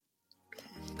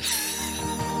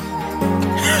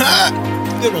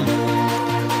Good one.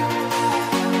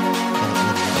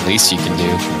 At least you can do.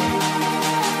 All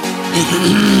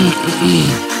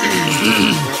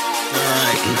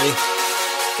right, ready?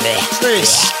 3,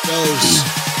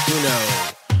 2,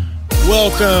 1.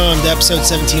 Welcome to episode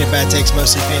 17 of Bad Takes,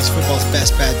 mostly fantasy football's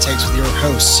best bad takes with your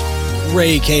hosts,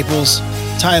 Ray Caples,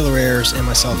 Tyler Ayers, and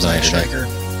myself, Zach Stryker.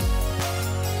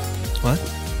 What?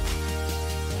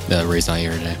 Ray's not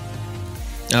here today.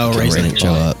 Oh, Ray didn't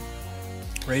show up.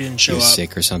 Ray didn't show up.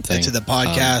 Sick or something. To the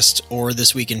podcast or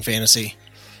This Week in Fantasy.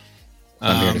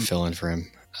 I'm here to fill in for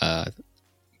him.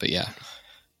 But yeah.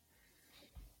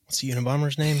 What's the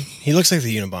Unabomber's name? He looks like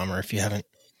the Unabomber if you haven't,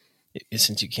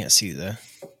 since you can't see the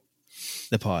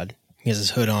pod. He has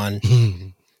his hood on,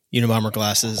 Unabomber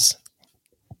glasses,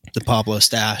 the Pablo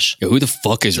stash. Yo, who the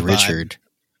fuck is Richard?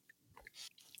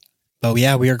 Oh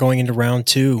yeah, we are going into round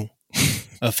 2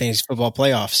 of fantasy football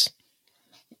playoffs.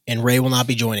 And Ray will not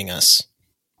be joining us.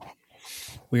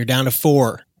 We are down to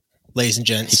 4, ladies and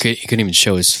gents. He couldn't even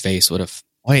show his face. What if?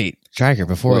 Wait, Striker,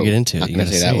 before we get into it, you gotta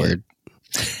say that word.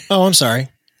 Oh, I'm sorry.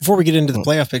 Before we get into the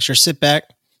playoff picture, sit back,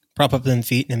 prop up them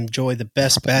feet, and enjoy the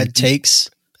best bad takes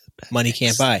money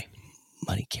can't buy.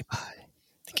 Money can't buy.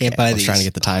 Can't buy these. I was trying to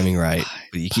get the timing right,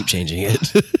 but you keep changing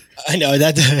it. I know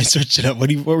that I switched it up. What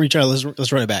were you trying?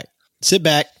 Let's run it back. Sit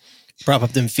back, prop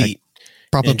up them feet,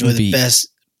 prop up enjoy the best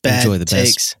bad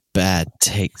takes. Bad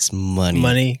takes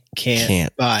money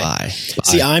can't buy.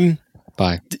 See,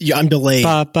 Bye. I'm delayed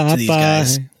to these bye.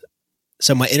 guys.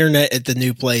 So my internet at the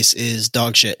new place is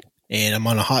dog shit, and I'm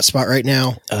on a hotspot right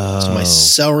now. So my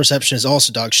cell reception is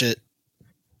also dog shit.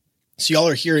 So y'all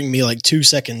are hearing me like 2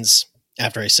 seconds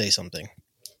after I say something.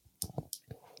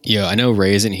 Yo, I know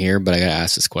Ray isn't here, but I gotta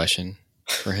ask this question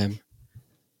for him.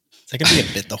 Is that gonna be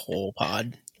a bit the whole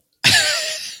pod?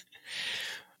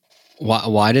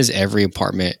 Why does every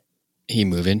apartment he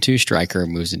move into, Stryker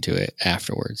moves into it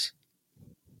afterwards?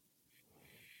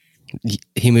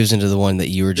 He moves into the one that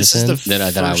you were just in?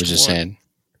 That I was just saying.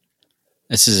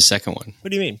 This is the second one.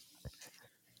 What do you mean?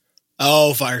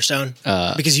 Oh, Firestone.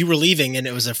 Because you were leaving and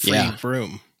it was a free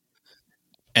room.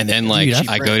 And then like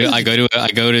I go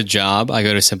to job, I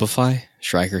go to Simplify,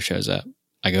 Stryker shows up.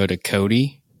 I go to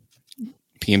Cody,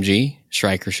 PMG,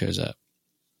 Stryker shows up.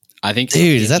 I think,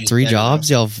 dude, is that 3 jobs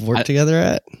y'all have worked together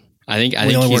at? I think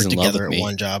we only he's worked in love together with at me,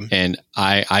 one job, and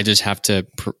I just have to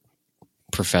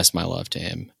profess my love to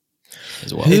him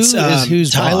as well. Who's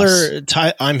Tyler?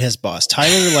 I'm his boss.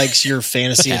 Tyler likes your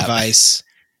fantasy advice,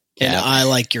 and I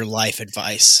like your life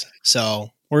advice.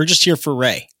 So we're just here for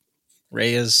Ray.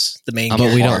 Ray is the main.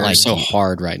 But we don't like so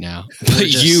hard right now. But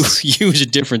you is a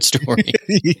different story.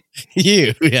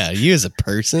 you as a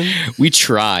person, we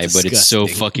try, but it's so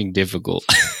fucking difficult.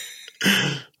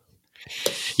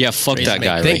 Yeah, fuck Ray's that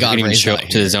guy. Thank God he couldn't even show up here.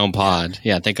 to his own pod.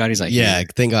 Yeah, thank God he's not here. Yeah,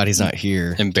 thank God he's not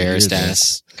here. Embarrassed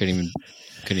ass. Couldn't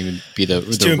even be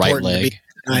the right leg.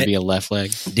 Couldn't be a left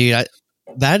leg. Dude,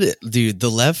 the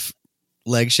left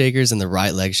leg shakers and the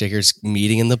right leg shakers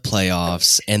meeting in the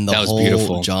playoffs, and the whole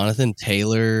beautiful. Jonathan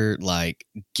Taylor not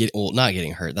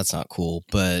getting hurt. That's not cool,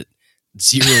 but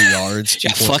 0 yards.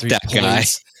 Yeah, fuck that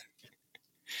points.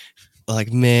 Guy.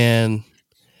 Like, man,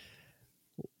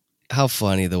 how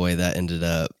funny the way that ended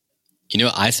up. You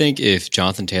know, I think if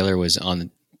Jonathan Taylor was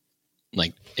on,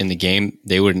 like, in the game,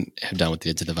 they wouldn't have done what they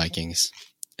did to the Vikings.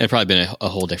 It'd probably been a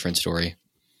whole different story.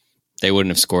 They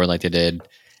wouldn't have scored like they did.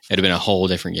 It'd have been a whole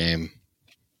different game.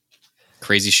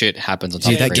 Crazy shit happens on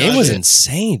top of that game was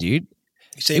insane, dude.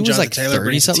 It was like Taylor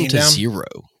 30 something to 0.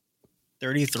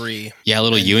 33. Yeah, a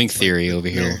little Ewing theory over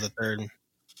here. The third.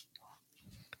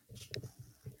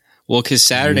 Well, because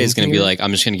Saturday is going to be like,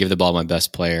 I'm just going to give the ball to my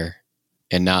best player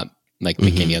and not like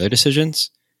make any other decisions.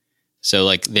 So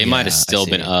like they might have still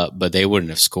been up, but they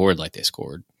wouldn't have scored like they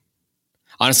scored.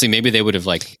 Honestly, maybe they would have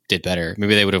like did better.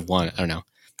 Maybe they would have won. I don't know.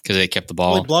 Because they kept the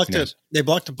ball. Well, they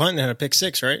blocked a punt and had a pick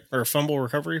 6, right? Or a fumble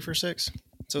recovery for 6.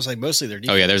 So it's like mostly their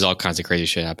defense. Oh yeah, there's all kinds of crazy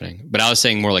shit happening. But I was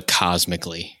saying more like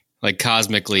cosmically. Like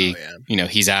cosmically,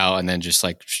 he's out and then just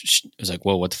like it was like,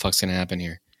 whoa, what the fuck's gonna happen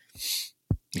here?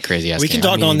 Crazy ass. We can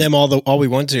talk on them all we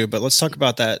want to, but let's talk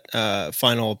about that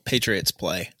final Patriots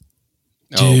play.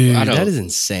 Dude, that is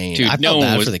insane. Dude, I felt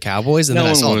bad for the Cowboys, and then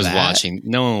I saw that.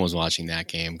 No one was watching that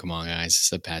game. Come on, guys. It's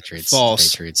the Patriots. False. The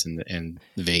Patriots and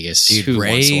Vegas. Dude, who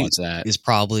Ray wants to watch that? Is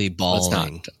probably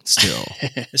balling still.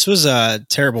 This was a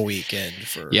terrible weekend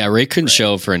for Ray couldn't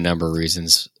show for a number of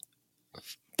reasons.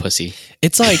 Pussy.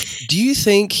 It's like, do you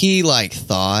think he like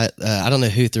thought, I don't know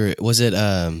who threw it. Was it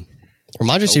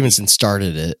Ramondre Stevenson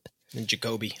started it? And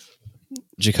Jacoby.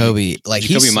 Like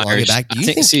he slung it back. Do you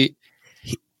think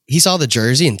he saw the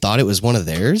jersey and thought it was one of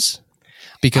theirs?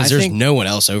 Because there's no one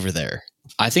else over there.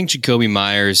 I think Jacoby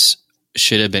Myers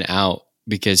should have been out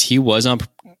because he was on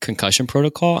concussion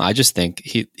protocol. I just think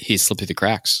he slipped through the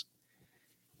cracks.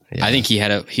 Yeah. I think he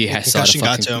had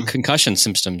concussion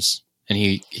symptoms, and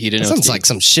he didn't. That sounds like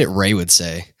some shit Ray would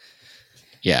say.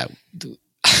 Yeah,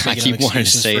 I keep wanting to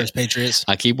say Patriots.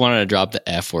 I keep wanting to drop the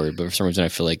F word, but for some reason I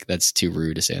feel like that's too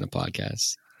rude to say on a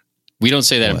podcast. We don't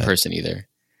say that in person either.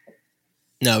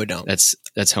 No, we don't. That's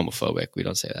homophobic. We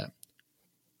don't say that.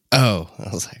 Oh,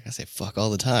 I say fuck all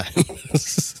the time.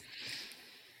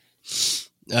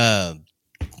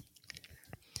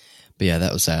 But yeah,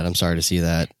 that was sad. I'm sorry to see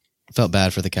that. Felt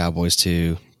bad for the Cowboys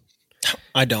too.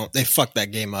 I don't. They fucked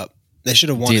that game up. They should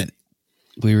have won it.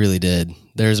 We really did.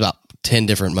 There's about 10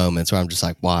 different moments where I'm just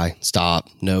like, why? Stop.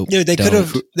 Nope. Dude, they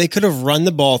could have run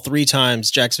the ball 3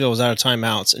 times. Jacksonville was out of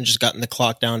timeouts and just gotten the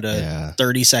clock down to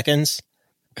 30 seconds.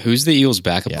 Who's the Eagles'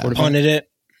 backup quarterback? Punted it.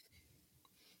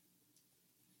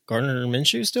 Gardner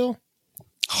Minshew still?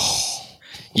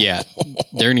 Yeah,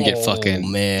 they're gonna get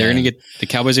fucking. Man. They're gonna get the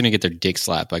Cowboys are gonna get their dick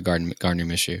slapped by Gardner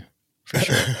Minshew for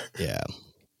sure. Yeah,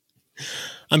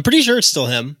 I'm pretty sure it's still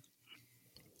him.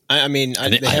 I mean, I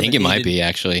think it might be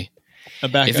actually.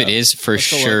 If it is, for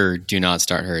sure, do not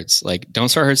start Hurts. Like, don't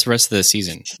start Hurts the rest of the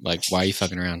season. Like, why are you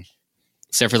fucking around?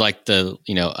 Except for like a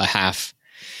half.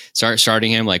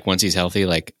 Starting him like once he's healthy,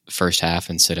 like first half,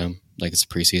 and sit him like it's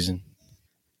preseason.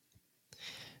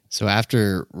 So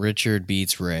after Richard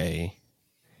beats Ray,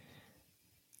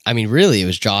 I mean, really, it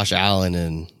was Josh Allen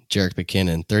and Jerick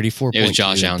McKinnon, 34. It was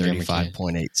Josh Allen,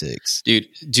 35.86.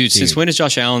 Dude, since when does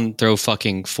Josh Allen throw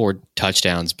fucking 4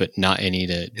 touchdowns, but not any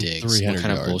to Diggs? What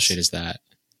kind of bullshit is that?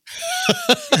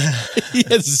 He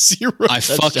has 0. I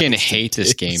fucking hate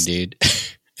this game, dude.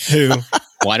 Who?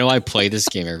 Why do I play this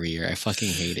game every year? I fucking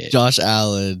hate it. Josh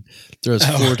Allen throws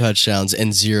 4 touchdowns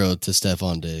and 0 to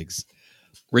Stephon Diggs.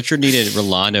 Richard needed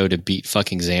Rolando to beat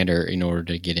fucking Xander in order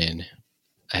to get in.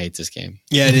 I hate this game.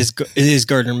 Yeah, it is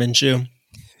Gardner Minshew.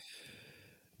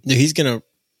 Dude,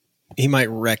 he might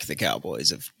wreck the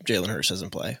Cowboys if Jalen Hurts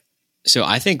doesn't play. So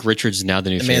I think Richard's now the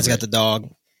new favorite. The man's got the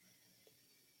dog.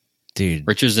 Dude.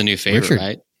 Richard's the new favorite,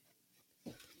 right?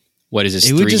 What is this,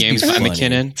 3 games by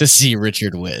McKinnon? To see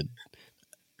Richard win.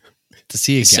 To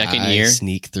see a second year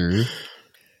sneak through. I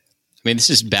mean, this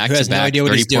is back-to-back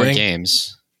 30-point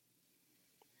games.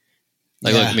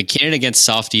 Look, McKinnon against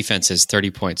soft defenses,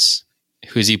 30 points.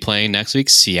 Who's he playing next week?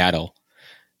 Seattle.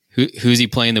 Who's he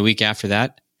playing the week after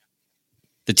that?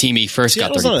 The team he first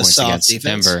got 30 points against,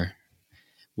 defense. Denver.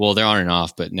 Well, they're on and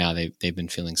off, but now they've been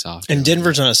feeling soft. And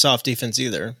Denver's not a soft defense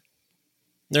either.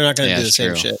 They're not going to do the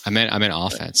same shit. I meant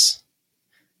offense.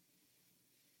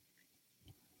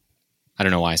 I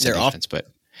don't know why I said defense, but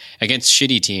against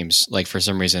shitty teams, like for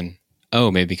some reason,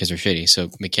 maybe because they're shitty. So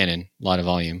McKinnon, a lot of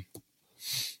volume.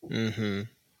 Mm-hmm.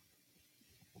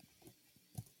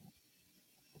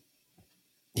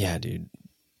 Yeah, dude.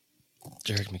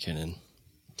 Jerick McKinnon.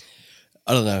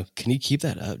 I don't know. Can he keep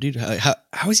that up, dude?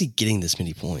 How is he getting this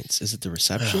many points? Is it the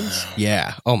receptions?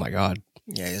 Yeah. Oh my God.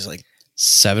 Yeah, he's like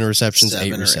 7 receptions,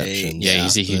 8 receptions. Yeah,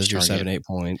 he's a huge target. 7-8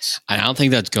 points. I don't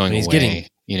think that's going away.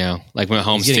 Like when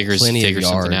Holmes figures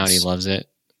something out, he loves it.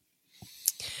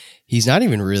 He's not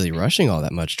even really rushing all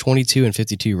that much. 22 and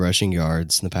 52 rushing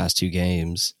yards in the past 2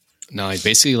 games. No, he's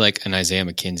basically like an Isaiah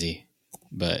McKenzie,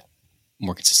 but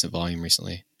more consistent volume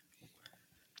recently.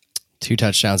 2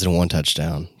 touchdowns and 1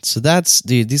 touchdown. So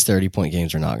dude, these 30-point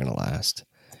games are not going to last.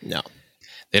 No.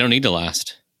 They don't need to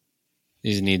last.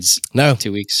 These needs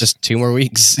 2 weeks. Just 2 more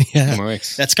weeks. Yeah. 2 more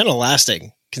weeks. That's kind of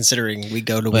lasting considering we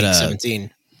go to week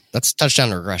 17. That's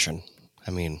touchdown regression.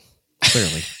 I mean,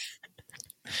 clearly.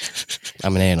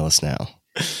 I'm an analyst now.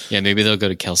 Yeah, maybe they'll go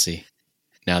to Kelsey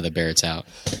now that Barrett's out.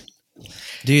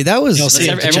 Dude, that was...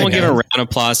 Everyone give a round of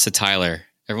applause to Tyler.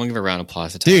 Everyone give a round of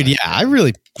applause to Tyler. Dude, yeah, I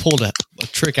really pulled a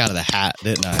trick out of the hat,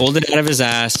 didn't I? Pulled it out of his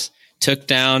ass, took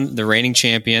down the reigning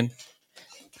champion.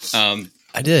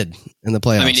 I did in the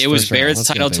playoffs. I mean, it was Barrett's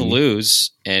title to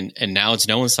lose, and now it's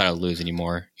no one's title to lose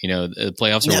anymore. The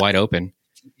playoffs are wide open.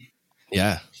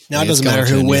 Yeah. Now it doesn't matter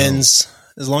who wins,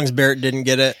 as long as Barrett didn't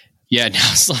get it. Yeah,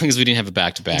 now as long as we didn't have a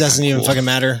back-to-back. It doesn't even fucking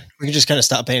matter. We can just kind of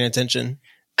stop paying attention.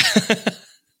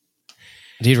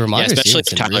 Dude, especially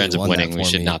if Tyler ends up winning, we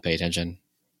should not pay attention.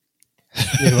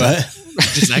 What?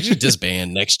 Just actually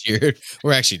disband next year.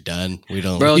 We're actually done. We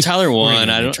don't. Bro, Tyler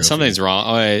won. Something's wrong.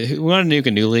 All right, we want to nuke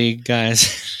a new league,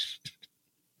 guys.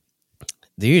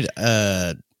 Dude,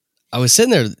 I was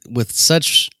sitting there with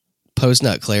such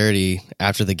post-nut clarity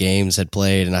after the games had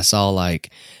played, and I saw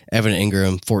like Evan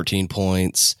Ingram 14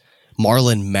 points,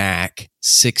 Marlon Mack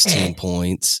 16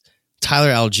 points, Tyler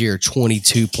Algier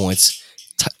 22 points,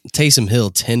 Taysom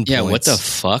Hill 10 points. Yeah, what the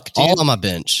fuck, dude? All on my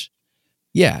bench.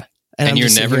 Yeah. And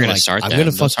you're never going to start them.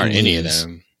 Don't start any of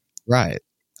them. Right.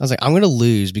 I was like, I'm going to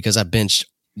lose because I benched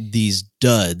these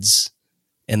duds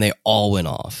and they all went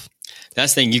off.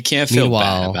 That's the thing. You can't feel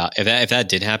bad about if that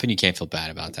did happen. You can't feel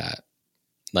bad about that.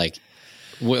 Like,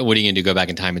 what are you going to do? Go back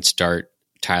in time and start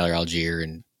Tyler Algier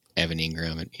and Evan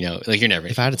Ingram, and like you're never.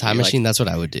 If I had a time machine, that's what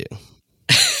I would do.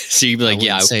 So you'd be like,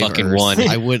 I fucking won.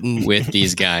 I wouldn't with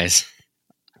these guys.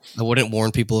 I wouldn't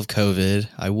warn people of COVID.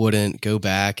 I wouldn't go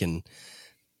back and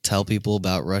tell people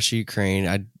about Russia, Ukraine.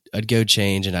 I'd go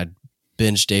change and I'd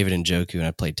bench David Njoku and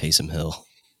I'd play Taysom Hill.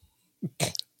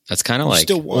 That's kind of like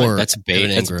that's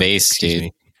based, dude.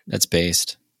 Me. That's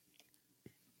based.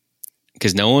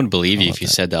 Because no one would believe you if you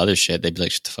said the other shit. They'd be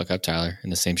like, shut the fuck up, Tyler.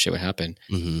 And the same shit would happen.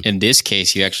 Mm-hmm. In this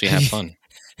case, you actually have fun.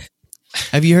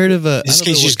 Have you heard of in this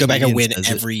case, you just go back and win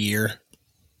every year.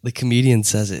 The comedian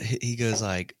says it. He goes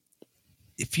like,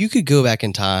 if you could go back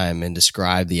in time and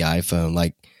describe the iPhone,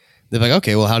 like, they're like,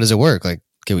 okay, well, how does it work? Like,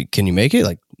 can you make it?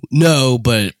 Like, no,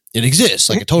 but it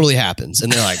exists. Like, it totally happens.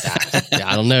 And they're like,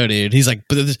 I don't know, dude. He's like,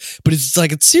 but it's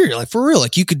like, it's serious. Like, for real.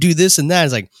 Like, you could do this and that.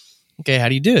 It's like, okay, how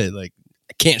do you do it? Like,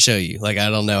 I can't show you. Like, I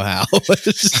don't know how. It's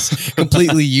just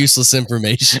completely useless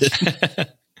information.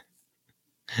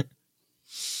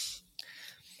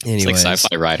 It's like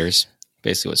sci-fi writers.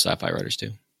 Basically what sci-fi writers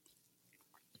do.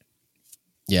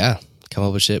 Yeah. Come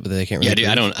up with shit, but they can't really.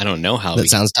 Yeah, dude, I don't know how that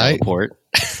sounds tight. Teleport,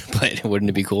 but wouldn't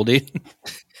it be cool, dude?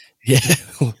 Yeah.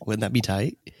 Wouldn't that be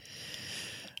tight?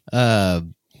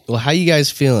 Well, how you guys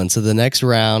feeling? So the next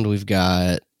round we've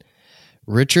got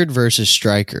Richard versus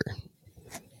Stryker.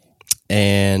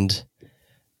 And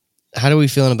how are we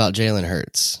feeling about Jalen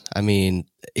Hurts? I mean,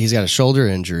 he's got a shoulder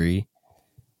injury.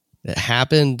 It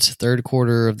happened third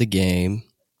quarter of the game.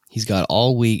 He's got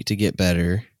all week to get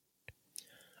better.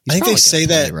 I think they say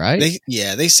that, right?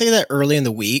 They say that early in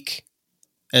the week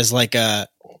as like they're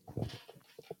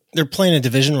playing a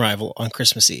division rival on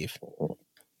Christmas Eve.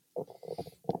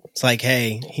 It's like,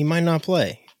 hey, he might not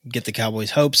play. Get the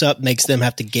Cowboys' hopes up, makes them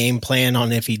have to game plan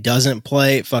on if he doesn't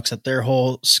play. It fucks up their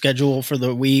whole schedule for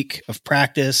the week of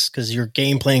practice because you're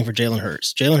game playing for Jalen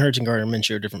Hurts. Jalen Hurts and Gardner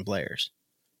Minshew are different players.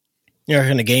 You're not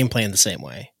going to game plan the same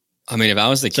way. I mean, if I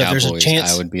was the Cowboys,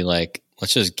 I would be like,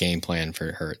 let's just game plan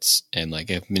for Hurts. And like,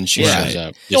 if Minshew shows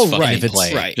up, just fucking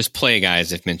play. Right. Just play,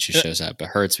 guys, if Minshew shows up. But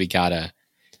Hurts, we gotta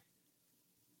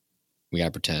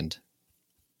pretend.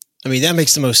 I mean, that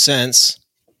makes the most sense.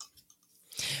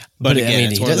 But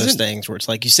again, it's one of those things where it's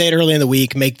like you say it early in the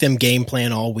week, make them game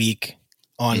plan all week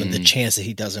on the chance that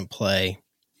he doesn't play.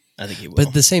 I think he will. But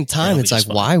at the same time, it's like,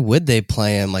 why would they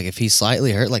play him? Like, if he's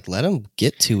slightly hurt, like, let him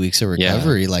get 2 weeks of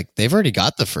recovery. Yeah. Like, they've already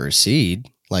got the first seed.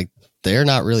 Like, they're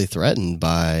not really threatened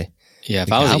by. Yeah,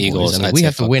 if I was the Eagles, I mean, we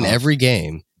have to win every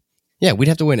game. Yeah, we'd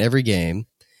have to win every game.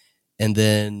 And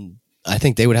then I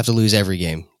think they would have to lose every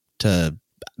game to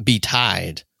be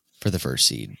tied for the first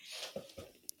seed.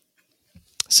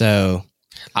 So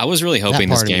I was really hoping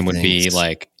this game would be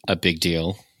like a big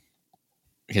deal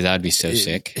because that would be so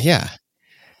sick. Yeah.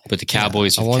 But the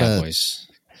Cowboys are the Cowboys.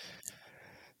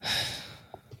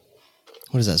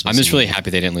 What is that? I'm just really happy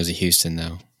they didn't lose to Houston,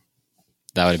 though.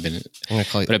 That would have been.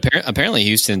 But apparently,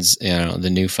 Houston's the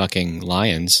new fucking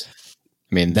Lions.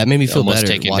 I mean, that made me feel better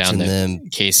watching them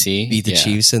KC beat the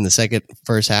Chiefs in the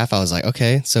first half. I was like,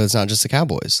 okay, so it's not just the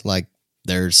Cowboys. Like,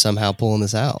 they're somehow pulling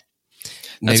this out.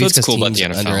 Maybe That's what's cool about the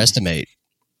NFL. Underestimate.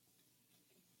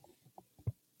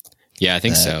 Yeah, I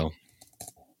think so.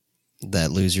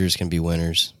 That losers can be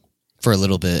winners for a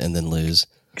little bit and then lose.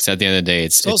 Because at the end of the day,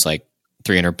 it's like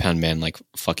 300-pound men like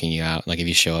fucking you out. Like if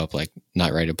you show up like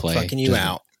not ready to play, fucking you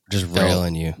out, just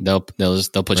railing you. They'll put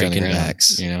you on the ground.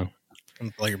 Backs. And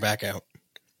blow your back out.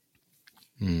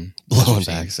 Blowing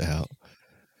backs out.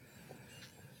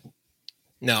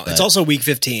 No, it's also week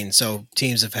 15, so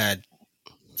teams have had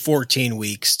 14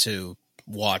 weeks to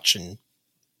watch and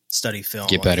study film on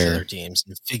these other teams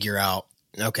and figure out,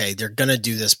 okay, they're going to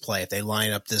do this play. If they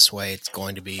line up this way, it's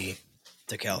going to be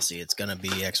to Kelsey. It's going to be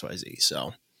XYZ.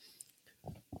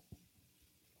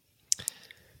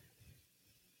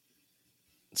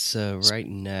 So right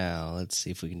now, let's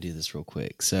see if we can do this real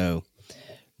quick. So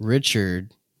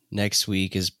Richard next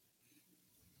week is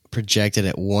projected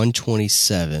at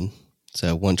 127.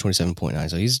 So 127.9.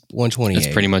 So he's 128.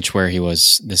 That's pretty much where he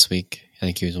was this week. I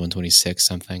think he was 126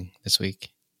 something this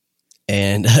week.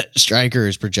 And Stryker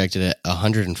is projected at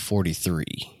 143.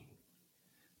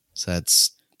 So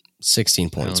that's 16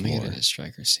 points more.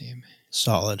 Stryker team.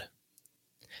 Solid.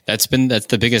 That's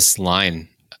the biggest line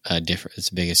difference. It's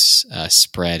the biggest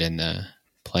spread in the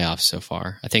playoffs so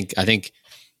far. I think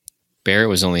Barrett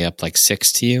was only up like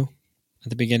 6 to you at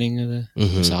the beginning of the.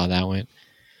 We saw how that went.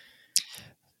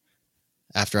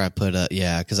 After I put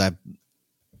because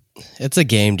it's a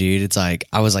game, dude. It's like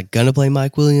I was like gonna play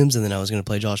Mike Williams and then I was gonna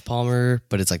play Josh Palmer,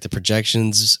 but it's like the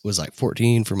projections was like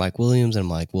 14 for Mike Williams, and I'm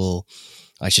like, well,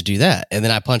 I should do that. And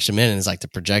then I punched him in, and it's like the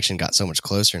projection got so much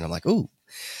closer, and I'm like, ooh,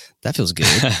 that feels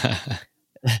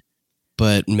good.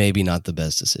 But maybe not the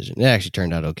best decision. It actually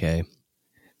turned out okay.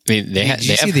 I mean, they have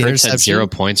Hurts at 0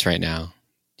 points right now.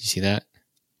 Do you see that?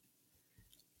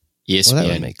 ESPN. Well,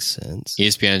 that would make sense.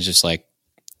 ESPN is just like,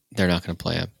 they're not going to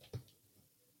play him.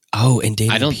 Oh, and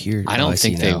David Pierce. I don't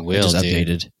think they will, just dude.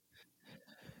 Updated.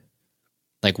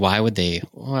 Like, why would they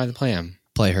play him?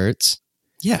 Play Hurts?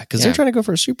 Yeah, because they're trying to go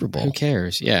for a Super Bowl. Who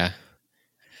cares? Yeah.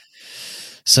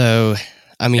 So,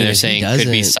 I mean, and they're saying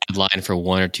could be sidelined for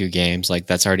 1 or 2 games. Like,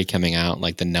 that's already coming out,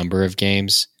 like the number of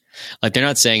games. Like, they're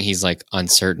not saying he's like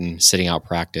uncertain sitting out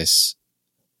practice.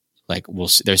 Like,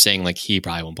 they're saying like he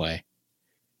probably won't play.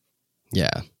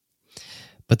 Yeah.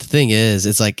 But the thing is,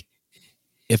 it's like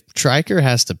if Stryker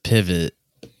has to pivot,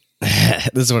 this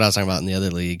is what I was talking about in the other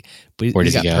league. But where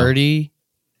he's does got he go? Purdy,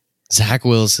 Zach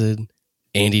Wilson,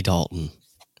 Andy Dalton,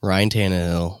 Ryan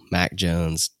Tannehill, Mac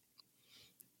Jones,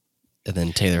 and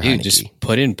then Taylor Heineke. Just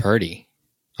put in Purdy.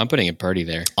 I'm putting in Purdy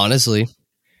there. Honestly,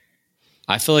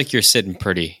 I feel like you're sitting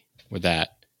pretty with that.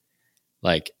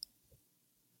 Like,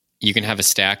 you can have a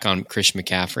stack on Christian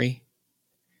McCaffrey.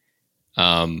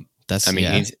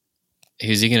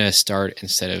 Who's he going to start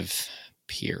instead of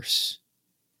Pierce?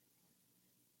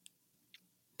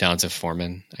 Down to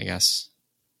Foreman, I guess.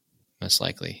 Most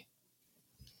likely.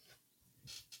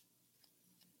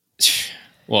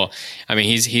 Well, I mean,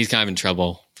 he's kind of in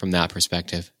trouble from that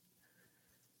perspective.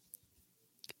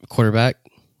 Quarterback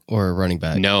or running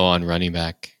back? No, on running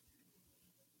back.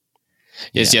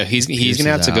 Yes, yeah, he's going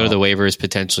to have to go to the waivers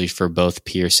potentially for both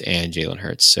Pierce and Jalen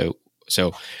Hurts. So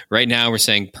right now we're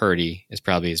saying Purdy is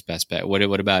probably his best bet. What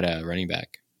about a running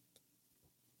back?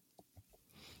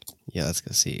 Yeah, let's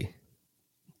go see.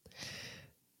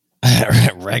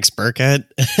 Rex Burkhead,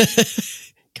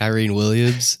 Kyrene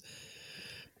Williams,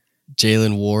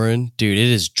 Jalen Warren. Dude, it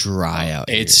is dry out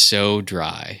here. It's so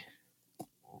dry.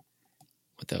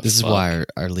 What the This is why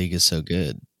our league is so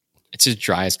good. It's as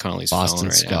dry as Connolly's Boston phone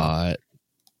right Scott. now.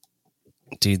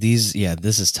 Dude,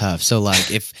 this is tough. So,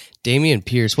 like, if Dameon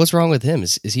Pierce, what's wrong with him?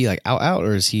 Is he like out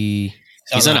or is he?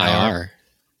 He's on IR.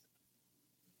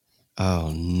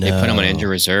 Oh no! They put him on injury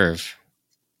reserve.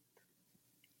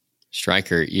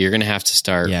 Stryker, you're going to have to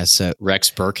start Rex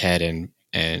Burkhead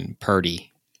and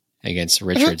Purdy against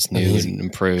Richards, new and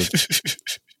improved.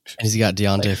 And he's got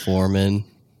Deontay Foreman.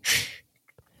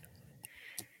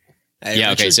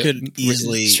 Yeah, okay. So, could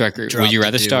easily Stryker, would you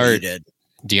rather start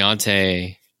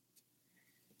Deontay?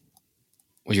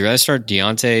 Would you rather start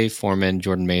Deontay, Foreman,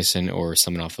 Jordan Mason, or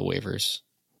someone off the waivers?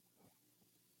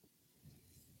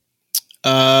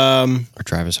 Or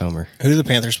Travis Homer. Who do the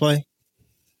Panthers play?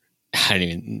 Not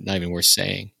even worth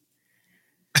saying.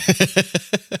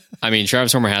 I mean,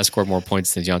 Travis Homer has scored more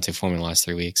points than Deontay Foreman in the last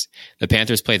 3 weeks. The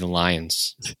Panthers play the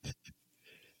Lions.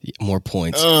 More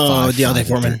points. Oh, Deontay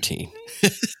Foreman. 13.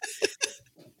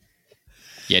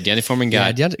 Yeah, Deontay Foreman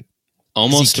got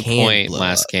almost a point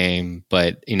last game,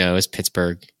 but, it was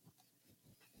Pittsburgh.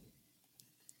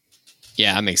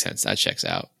 Yeah, that makes sense. That checks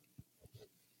out.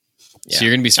 Yeah. So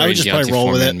you're going to be starting Deontay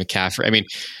Foreman and McCaffrey. I mean,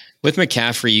 with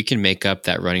McCaffrey, you can make up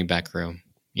that running back room.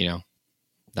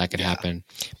 That could happen.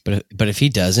 But if he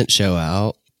doesn't show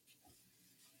out,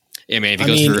 I mean, if he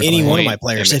goes for any one of my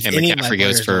players, and McCaffrey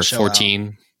goes for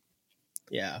 14,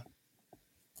 yeah,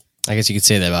 I guess you could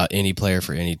say that about any player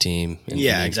for any team.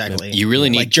 Yeah, exactly. You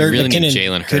really need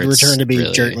Jalen Hurts. Could return to be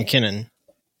Jerick McKinnon.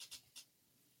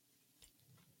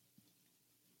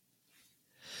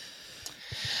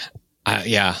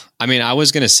 Yeah. I mean, I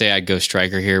was going to say I'd go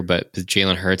Stryker here, but with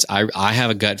Jalen Hurts, I have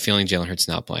a gut feeling Jalen Hurts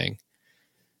not playing.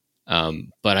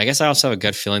 But I guess I also have a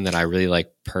gut feeling that I really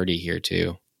like Purdy here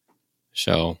too.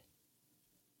 So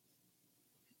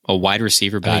a wide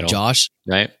receiver battle.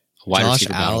 Right? Josh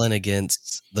Allen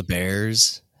against the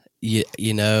Bears.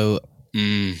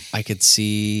 I could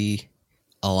see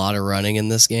a lot of running in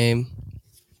this game.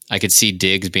 I could see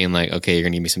Diggs being like, okay, you're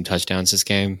going to give me some touchdowns this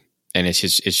game. And it's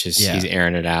just he's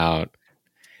airing it out.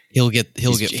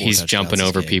 He's jumping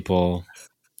over people.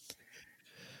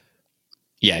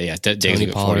 Yeah. Tony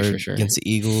Pollard for sure against the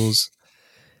Eagles.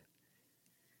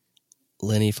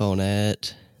 Lenny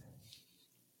Fournette.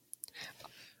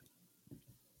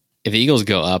 If the Eagles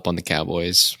go up on the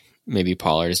Cowboys, maybe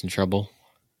Pollard is in trouble.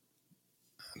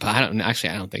 But I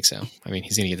don't think so. I mean,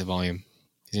 he's going to get the volume.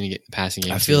 He's going to get the passing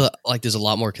game. I feel like there's a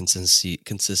lot more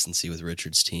consistency with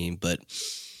Richard's team, but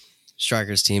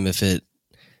Stryker's team, if it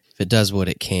does what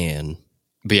it can,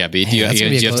 But yeah, but Man, you that's gonna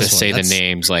be a have to close one. say the That's-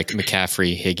 names like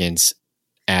McCaffrey, Higgins,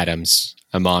 Adams,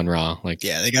 Amon-Ra. Like,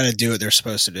 Yeah, they got to do what they're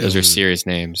supposed to do. those are serious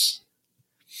names.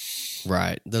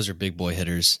 Right. Those are big boy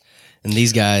hitters. And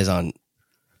these guys on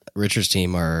Richard's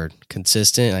team are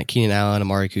consistent. Like Keenan Allen,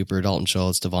 Amari Cooper, Dalton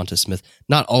Schultz, Devonta Smith.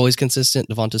 Not always consistent,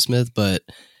 Devonta Smith, but,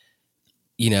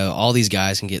 all these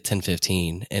guys can get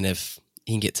 10-15. And if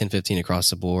he can get 10-15 across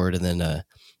the board and then a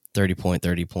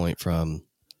 30-point from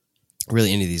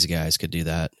really any of these guys could do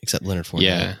that, except Leonard Fournette.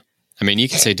 Yeah. I mean, you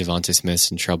can say Devonta Smith's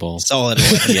in trouble. Solid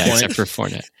 11 Yeah, points. except for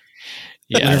Fournette.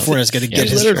 Yeah. Leonard Fournette's going to get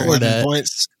his Leonard 11 Fournette.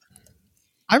 points.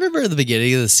 I remember at the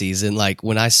beginning of the season, like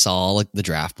when I saw the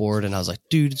draft board, and I was like,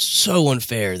 "Dude, it's so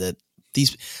unfair that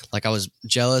these." Like, I was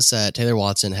jealous that Taylor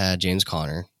Watson had James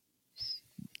Conner.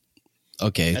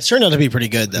 Okay, That's turned out to be pretty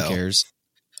good, who though. cares?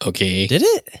 Okay. Did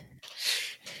it?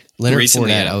 Leonard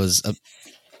Recently, Fournette, yeah.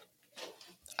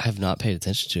 I have not paid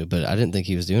attention to it, but I didn't think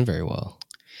he was doing very well.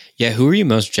 Yeah, who are you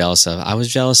most jealous of? I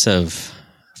was jealous of,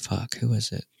 who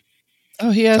was it?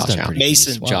 Oh, he has Josh done Allen. pretty Mason.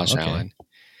 decent. Wow, Josh okay. Allen.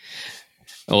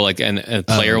 Oh, like, and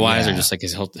player-wise, yeah. or just like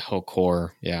his whole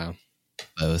core? Yeah.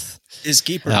 Both. His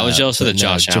keeper. I was jealous of the But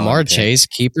Josh Allen Jamar pick. Chase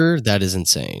keeper. That is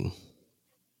insane.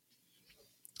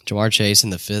 Jamar Chase in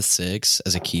the 5th, 6th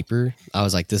as a keeper. I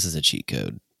was like, this is a cheat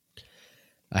code.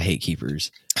 I hate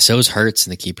keepers. So was Hurts in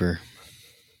the keeper.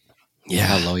 Yeah.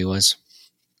 How low he was.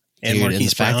 and Dude, and Marquise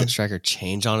the fact Brown. that Striker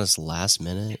changed on us last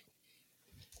minute.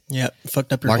 Yeah,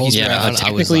 fucked up your Marquise whole Brown, draft. I was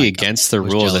technically like- against the I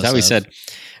was rules. I thought we jealous said,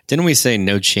 didn't we say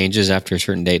no changes after a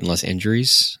certain date unless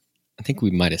injuries? I think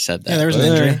we might have said that. Yeah, there was an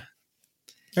injury.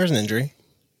 There was an injury.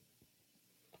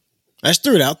 I just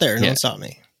threw it out there. No Yeah. one stopped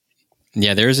me.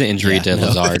 Yeah, there was an injury to no.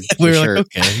 Lazard. We for were sure. like,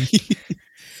 okay.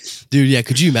 Dude, yeah,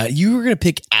 could you imagine? You were going to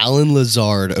pick Alan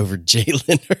Lazard over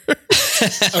Jalen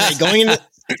Hurts. Okay, going into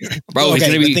Bro, he's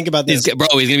Okay, gonna but be. think about this. He's gonna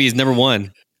be his number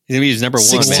one. He's gonna be his number one.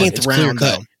 16th It's round, clear cut.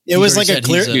 though. It He's was already like a said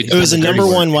clear. he's It was a he's a number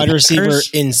dirty one wide worker. receiver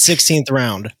in 16th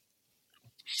round.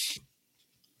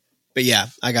 But yeah,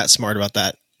 I got smart about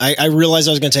that. I realized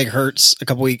I was going to take Hurts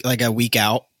a week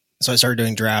out, so I started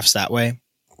doing drafts that way,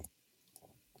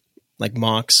 like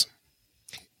mocks.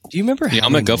 Do you remember? Yeah, how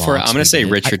I'm gonna many go for it. mocks I'm gonna we say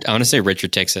did? Richard. I'm gonna say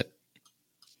Richard takes it.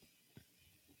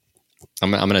 I'm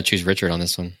gonna choose Richard on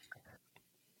this one.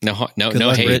 No Good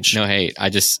luck, hate. Rich. No hate. I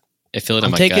feel it in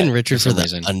I'm my taking gut Richard for some the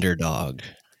reason. underdog.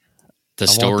 The I want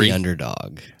story. the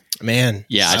underdog. Man,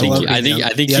 Yeah, I love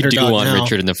think being you the do underdog want now.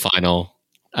 Richard in the final.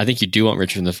 I think you do want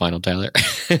Richard in the final, Tyler.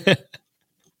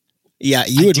 Yeah,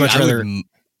 you would much rather I would have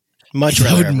much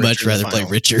Richard in the rather play final.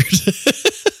 Richard.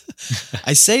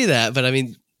 I say that, but I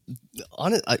mean,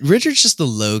 Richard's just the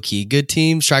low key good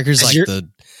team. Striker's like the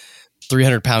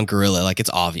 300-pound gorilla. Like,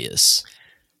 it's obvious.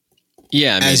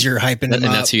 Yeah, I mean, As you're hyping him and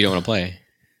up. that's who you don't want to play.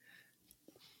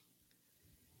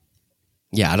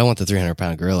 Yeah, I don't want the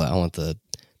 300-pound gorilla. I want the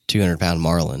 200-pound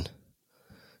Marlin.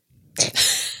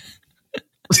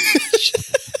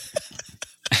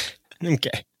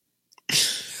 Okay.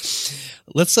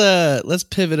 Let's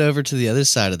pivot over to the other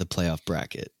side of the playoff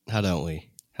bracket. How don't we?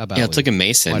 How about Let's look at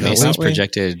Mason. Why don't Mason's we?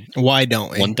 projected Why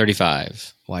don't we?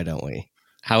 135. Why don't we?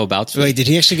 How about Wait, did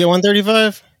he actually get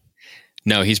 135?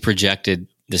 No, he's projected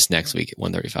this next week at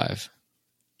 135.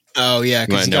 Oh yeah, You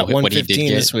because wanna he know got what he did 115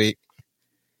 get? this week.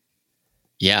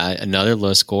 Yeah, another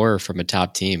low scorer from a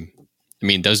top team. I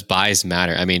mean, those buys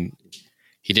matter. I mean,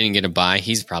 he didn't get a buy.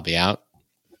 He's probably out.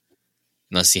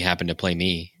 Unless he happened to play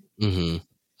me. Mm-hmm.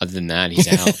 Other than that, he's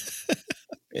out.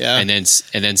 Yeah, and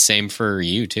then same for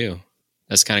you too.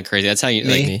 That's kind of crazy. That's how you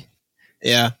Me? like.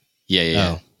 yeah.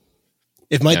 Yeah. Oh,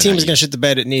 If my No, team not was you. going to shit the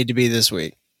bed, it needed to be this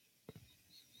week.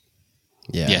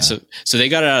 yeah. Yeah. So they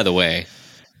got it out of the way.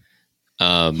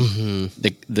 Mhm.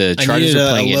 The I Chargers needed are a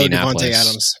playing low Indianapolis. Devontae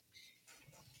Adams.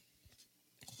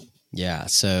 Yeah,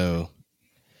 so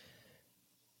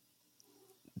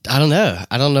I don't know.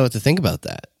 I don't know what to think about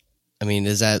that. I mean,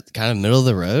 is that kind of middle of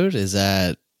the road? Is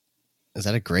that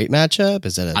a great matchup?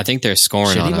 Is that I think they're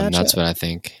scoring Shitty on him. That's matchup? what I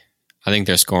think. I think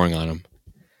they're scoring on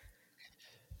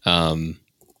him.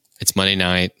 It's Monday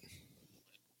night.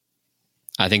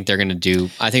 I think they're going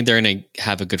to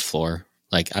have a good floor.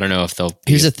 Like, I don't know if they'll be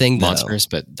Here's the thing, though. monsters,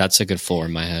 but that's a good floor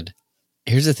in my head.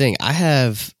 Here's the thing. I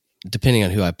have, depending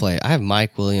on who I play, I have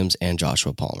Mike Williams and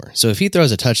Joshua Palmer. So if he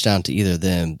throws a touchdown to either of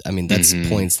them, I mean, that's Mhm.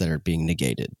 points that are being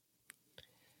negated.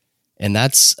 And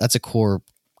that's a core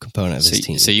component of his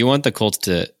team. So you want the Colts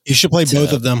to You should play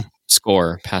both of them.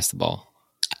 score, pass the ball.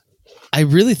 I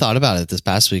really thought about it this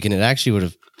past week, and it actually would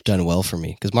have done well for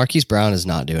me because Marquise Brown is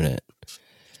not doing it.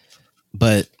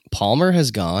 But Palmer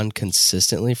has gone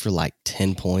consistently for like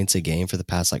 10 points a game for the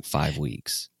past like 5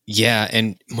 weeks. Yeah,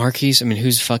 and Marquise, I mean,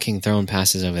 who's fucking throwing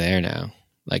passes over there now?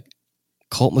 Like,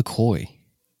 Colt McCoy.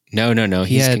 No.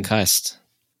 He's concussed.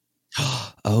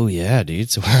 Oh, yeah, dude.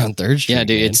 So we're on third string. Yeah,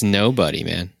 dude, man. it's nobody,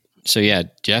 man. So, yeah,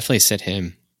 definitely sit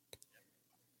him.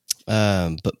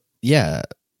 But, yeah,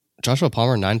 Joshua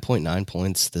Palmer, 9.9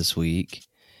 points this week.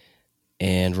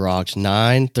 And rocked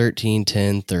 9, 13,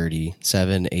 10, 30,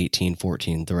 7, 18,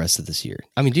 14 the rest of this year.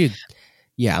 I mean, dude,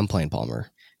 yeah, I'm playing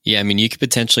Palmer. Yeah, I mean, you could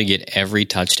potentially get every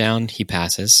touchdown he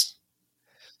passes.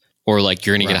 Or, like,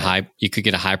 you're going to get you could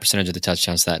get a high percentage of the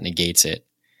touchdowns that negates it,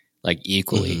 like,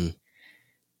 equally. Mm-hmm.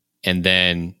 And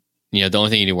then, the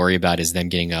only thing you need to worry about is them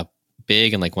getting up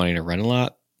big and, like, wanting to run a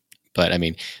lot. But, I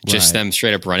mean, just them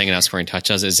straight up running and not scoring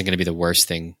touchdowns isn't going to be the worst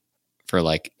thing for,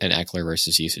 like, an Eckler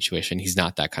versus you situation. He's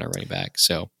not that kind of running back.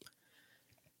 So,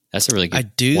 that's a really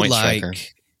good point striker.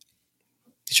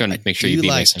 He's trying to make sure you beat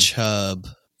Mason. Chubb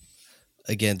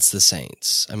against the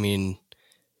Saints. I mean,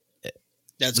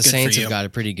 the Saints have got a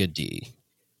pretty good D.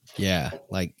 Yeah,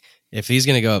 like, if he's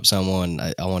going to go up someone,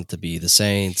 I want it to be the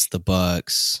Saints, the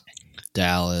Bucks,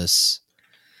 Dallas.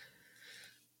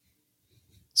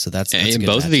 So that's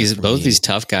both of these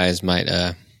tough guys might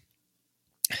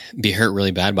be hurt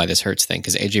really bad by this Hurts thing,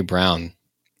 because AJ Brown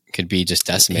could be just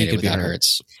decimated without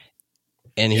Hurts,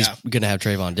 and he's going to have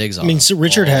Trayvon Diggs on. I mean, so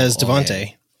Richard has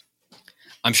Devontae.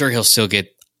 I'm sure he'll still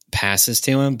get passes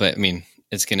to him, but I mean,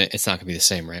 it's not gonna be the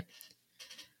same, right?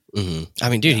 Mm-hmm. I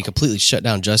mean, dude, he completely shut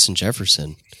down Justin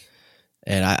Jefferson,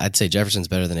 and I'd say Jefferson's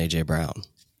better than AJ Brown.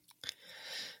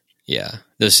 Yeah,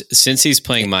 since he's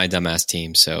playing my dumbass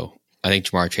team, so I think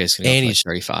Jamar Chase is going to go for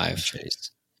 35.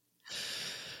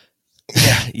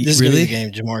 Yeah, this is really the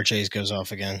game. Jamar Chase goes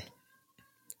off again.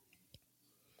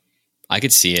 I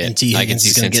could see it. I can see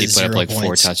since he put up like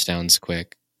 4 touchdowns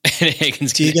quick. T.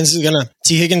 Higgins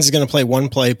is gonna play one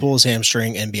play, pull his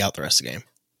hamstring, and be out the rest of the game.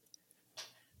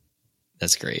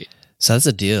 That's great. So that's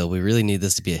a deal. We really need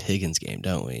this to be a Higgins game,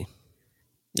 don't we?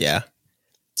 Yeah.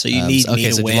 So you need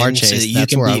me to win Jamar Chase, so that you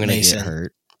can where beat I'm gonna Mason. Get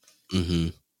hurt. Mm-hmm.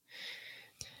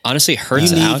 Honestly,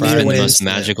 Hurts out has been the most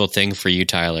magical thing for you,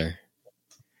 Tyler.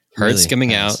 Hurts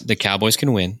coming out, the Cowboys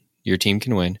can win. Your team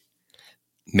can win.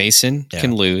 Mason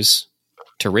can lose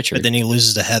to Richard. But then he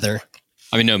loses to Heather.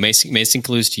 I mean, no, Mason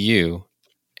can lose to you,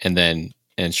 and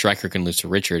Stryker can lose to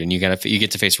Richard, and you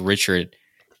get to face Richard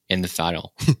in the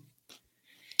final.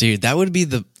 Dude,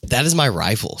 that is my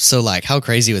rival. So, like, how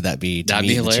crazy would that be? That'd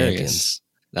be hilarious.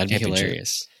 That'd be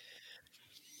hilarious.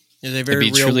 It's a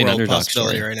very real world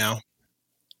possibility right now.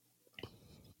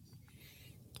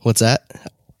 What's that?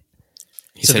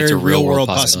 It's a very real world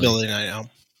possibility right now.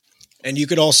 And you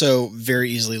could also very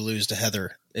easily lose to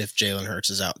Heather if Jalen Hurts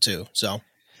is out too. So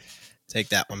take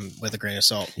that one with a grain of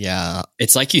salt. Yeah.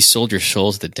 It's like you sold your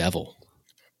soul to the devil.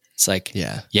 It's like,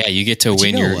 yeah, you get to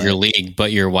win your league,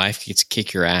 but your wife gets to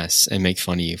kick your ass and make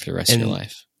fun of you for the rest of your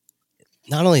life.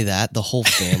 Not only that, the whole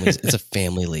family, it's a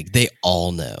family league. They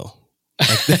all know.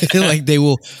 Like they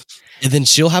will, and then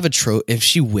she'll have a trophy. If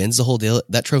she wins the whole deal,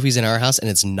 that trophy's in our house and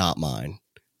it's not mine.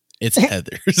 It's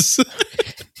Heather's.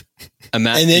 And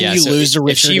then you lose to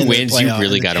Richard. If she wins, you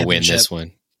really got to win this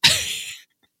one.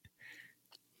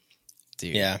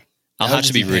 Dude. Yeah. I'll have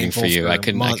to be rooting for you. I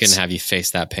couldn't have you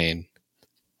face that pain.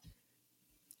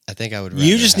 I think I would.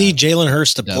 You just need Jalen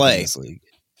Hurts to play.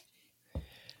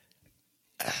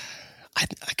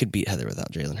 I could beat Heather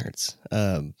without Jalen Hurts,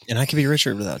 and I could beat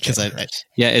Richard without Jalen Hurts.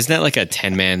 Yeah, isn't that like a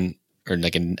 10-man or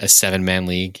like a 7-man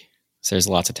league? So there's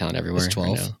lots of talent everywhere. It's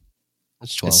 12.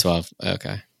 It's 12. It's 12.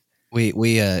 Okay.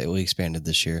 We expanded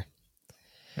this year.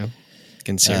 Yep.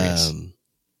 Getting serious.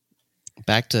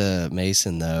 Back to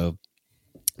Mason though.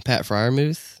 Pat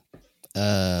Freiermuth.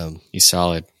 He's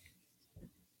solid.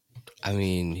 I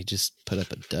mean, he just put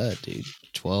up a dud, dude.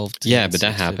 12. 10, yeah, but 6,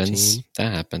 that happens. 15.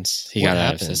 That happens. He got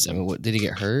out of system. I mean, what did he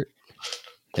get hurt?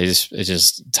 It's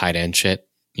just tight end shit,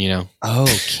 you know. Oh,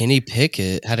 Kenny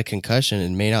Pickett had a concussion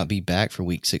and may not be back for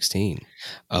week 16.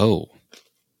 Oh.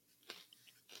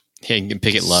 Hey,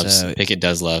 Pickett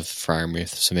does love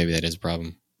Freiermuth, so maybe that is a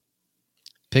problem.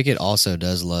 Pickett also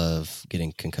does love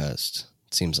getting concussed.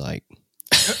 It seems like.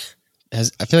 I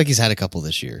feel like he's had a couple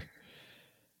this year.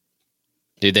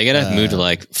 Dude, they gotta move to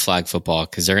like flag football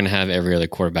because they're gonna have every other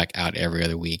quarterback out every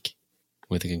other week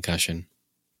with a concussion.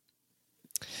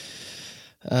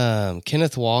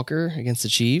 Kenneth Walker against the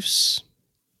Chiefs.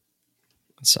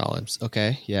 Solid.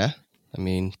 Okay, yeah. I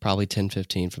mean, probably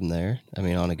 10-15 from there. I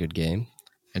mean, on a good game.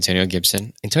 Antonio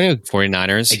Gibson.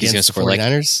 49ers. He's gonna score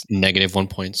 49ers? Like -1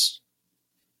 points.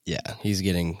 Yeah, he's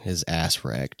getting his ass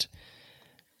wrecked.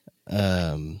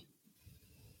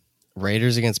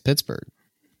 Raiders against Pittsburgh.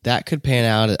 That could pan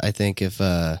out, I think, if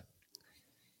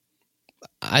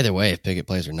Either way, if Pickett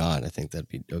plays or not, I think that'd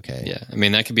be okay. Yeah. I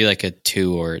mean, that could be like a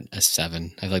 2 or a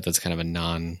 7. I feel like that's kind of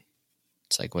a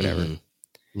it's like whatever.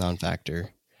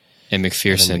 Non-factor. And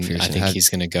McPherson, I think he's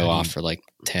going to go off for like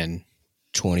 10.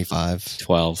 25.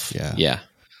 12. Yeah.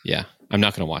 Yeah. I'm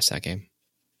not going to watch that game.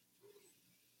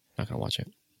 Not going to watch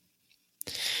it.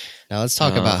 Now let's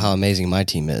talk about how amazing my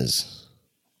team is.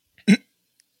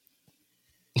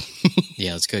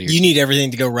 Yeah, let's go to You need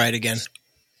everything to go right again.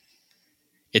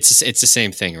 It's the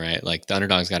same thing, right? Like the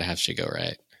underdog's got to have shit go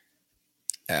right.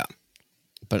 Yeah.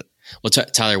 But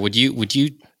Tyler, would you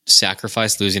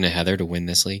sacrifice losing to Heather to win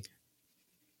this league?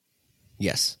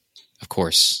 yes. Of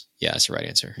course. Yeah, that's the right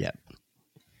answer. Yeah.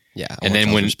 Yeah. And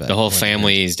then when the whole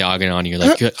family is dogging on you, you're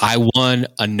like, good, I won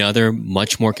another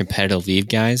much more competitive league,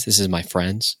 guys. This is my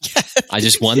friends. I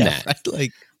just won that. Right?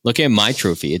 Like, look at my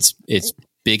trophy. It's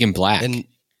big and black. And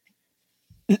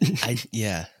I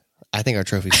think our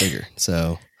trophy's bigger.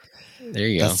 So there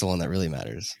you go. That's the one that really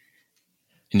matters.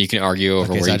 And you can argue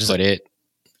over where you put it.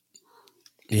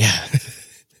 Yeah.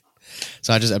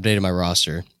 So I just updated my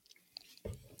roster.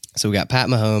 So we got Pat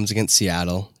Mahomes against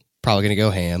Seattle. Probably going to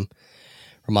go ham.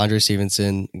 Ramondre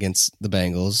Stevenson against the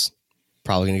Bengals.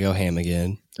 Probably going to go ham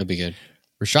again. That'd be good.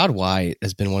 Rashad White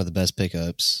has been one of the best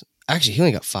pickups. Actually, he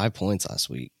only got 5 points last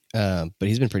week. But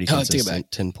he's been pretty consistent.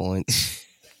 10 points.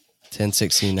 10,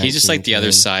 16, 19. He's just like the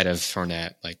other side of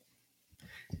Fournette. Like,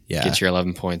 yeah. Get your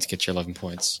 11 points. Get your 11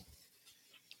 points.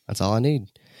 That's all I need.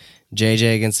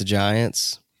 JJ against the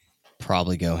Giants.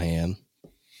 Probably go ham.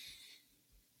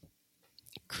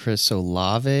 Chris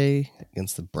Olave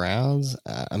against the Browns.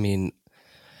 I mean,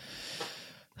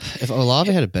 if Olave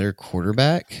had a better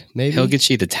quarterback, maybe he'll get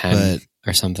you the 10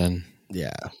 or something.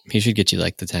 Yeah, he should get you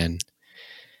like the 10.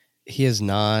 He is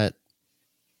not.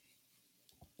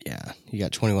 Yeah, he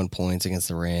got 21 points against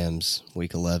the Rams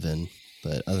week 11,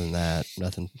 but other than that,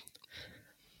 nothing.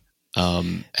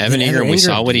 Evan Ingram, we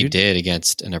saw what he did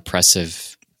against an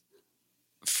oppressive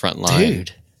front line.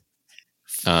 Dude.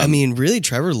 I mean, really,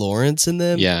 Trevor Lawrence in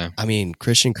them? Yeah. I mean,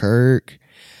 Christian Kirk,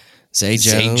 Zay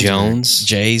Jones.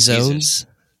 Jay Zones.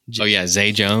 Oh, yeah,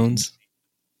 Zay Jones.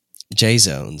 Jay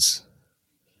Zones.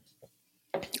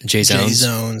 Jay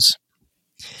Zones.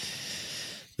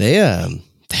 They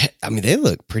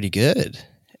look pretty good.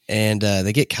 And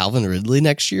they get Calvin Ridley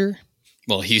next year.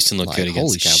 Well, Houston looked good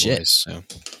against the Cowboys. So.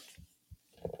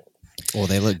 Well,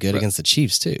 they look good against the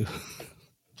Chiefs, too.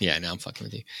 Yeah, no, I'm fucking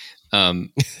with you.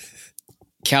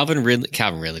 Calvin Ridley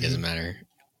doesn't matter.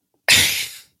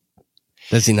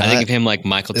 Does he not? I think of him like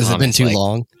Michael Thomas. Has it been too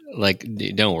long? Like,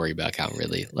 don't worry about Calvin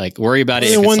Ridley. Like, worry about it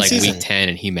if it's like season. Week 10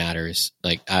 and he matters.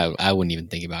 Like, I wouldn't even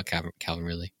think about Calvin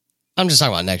Ridley. I'm just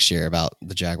talking about next year, about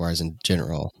the Jaguars in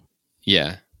general.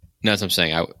 Yeah. No, that's what I'm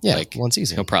saying. One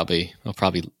season. He'll probably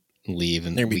leave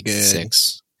in week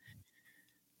 6.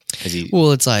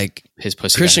 It's like his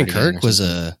pussy Christian Kirk was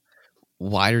a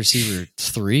wide receiver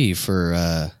 3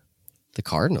 for the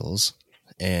Cardinals,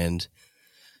 and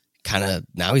kind of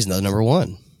now he's the number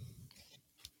 1.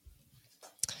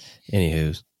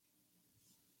 Anywho,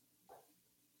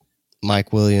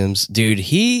 Mike Williams, dude,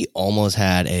 he almost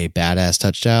had a badass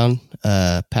touchdown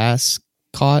pass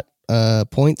caught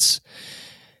points,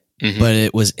 but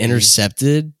it was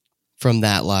intercepted from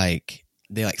that, like,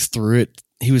 they like threw it.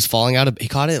 He was falling out of, he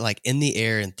caught it like in the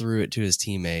air and threw it to his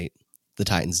teammate. The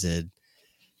Titans did.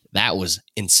 That was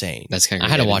insane. That's kind of,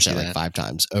 I had to watch that like 5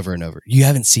 times over and over. You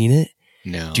haven't seen it?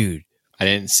 No, dude, I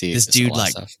didn't see this dude.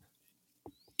 Like,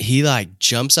 he like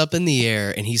jumps up in the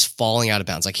air and he's falling out of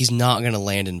bounds. Like, he's not going to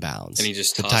land in bounds. And he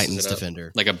just the Titans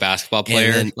defender, like a basketball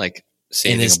player, and like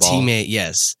saving his a ball. Teammate,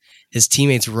 yes, his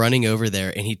teammate's running over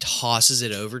there, and he tosses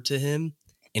it over to him,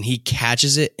 and he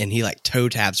catches it, and he like toe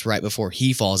taps right before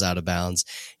he falls out of bounds.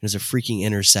 It was a freaking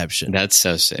interception. That's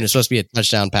so sick. And it's supposed to be a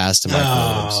touchdown pass to Mike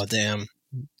Williams. Oh, damn.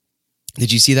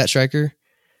 Did you see that, Striker?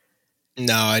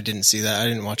 No, I didn't see that. I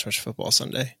didn't watch much football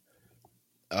Sunday.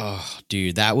 Oh,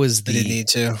 dude, that was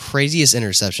the craziest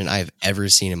interception I've ever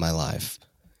seen in my life.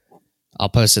 I'll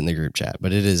post it in the group chat,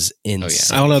 but it is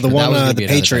insane. I don't know. The one the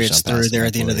Patriots threw there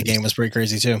at the end of the game was pretty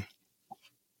crazy too.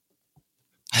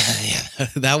 Yeah,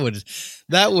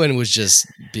 that one was just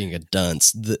being a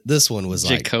dunce. This one was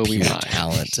like Jacoby pure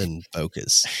talent and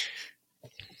focus.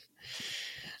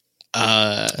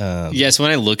 Yes,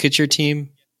 when I look at your team,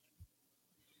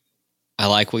 I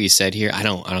like what you said here. I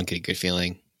don't get a good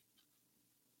feeling.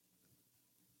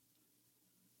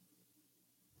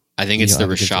 I think it's the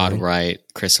Rashad Wright,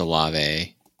 Chris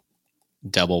Olave,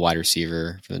 double wide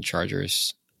receiver for the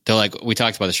Chargers. Though, like, we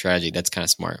talked about the strategy, that's kind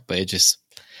of smart, but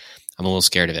I'm a little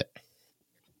scared of it.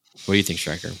 What do you think,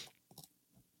 Striker?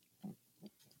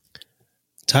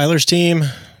 Tyler's team,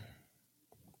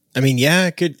 I mean, yeah,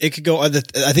 it could go. I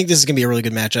think this is going to be a really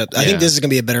good matchup. I think this is going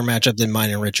to be a better matchup than mine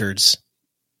and Richard's.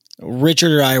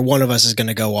 Richard or I, one of us is going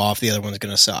to go off. The other one's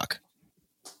going to suck.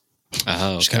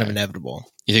 Oh, it's kind of inevitable.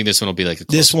 You think this one will be like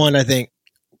this one? I think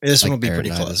this one will be pretty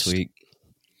close this week.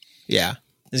 Yeah,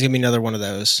 there's going to be another one of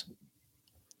those.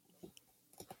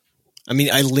 I mean,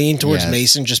 I lean towards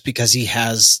Mason just because he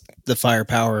has the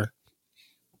firepower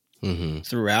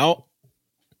throughout.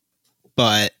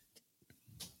 But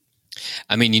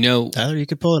I mean, Tyler, you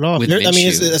could pull it off. I mean,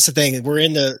 that's the thing. We're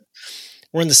in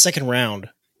the second round.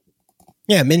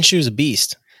 Yeah, Minshew's a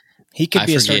beast. He could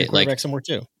be a starting quarterback somewhere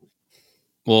too.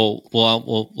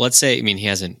 Well, let's say. I mean, he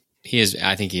hasn't. He is.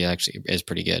 I think he actually is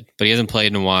pretty good, but he hasn't played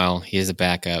in a while. He is a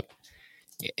backup.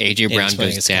 AJ Brown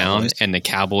goes down, and the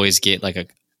Cowboys get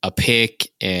like a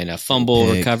pick and a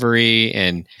fumble recovery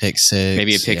and pick six,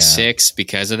 maybe a pick six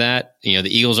because of that. The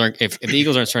Eagles aren't. If the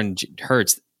Eagles aren't starting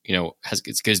Hurts, as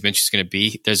good as Minshew's going to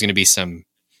be, there's going to be some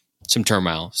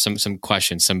turmoil, some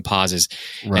questions, some pauses.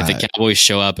 Right. If the Cowboys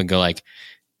show up and go like,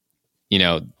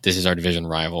 this is our division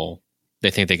rival, they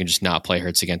think they can just not play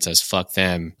Hurts against us. Fuck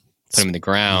them. Put him in the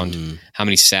ground. Mm-hmm. How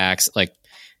many sacks? Like,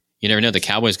 you never know. The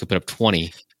Cowboys could put up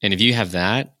 20. And if you have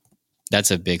that,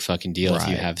 that's a big fucking deal. Right. If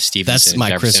you have Stevenson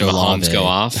and Jefferson and Mahomes go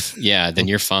off, then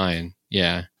you're fine.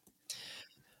 Yeah.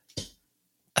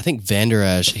 I think Van Der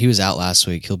Esch, he was out last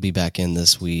week. He'll be back in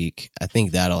this week. I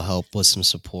think that'll help with some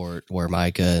support where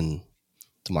Micah and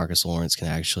DeMarcus Lawrence can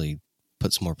actually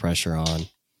put some more pressure on.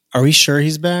 Are we sure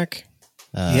he's back?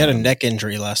 He had a neck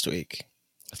injury last week.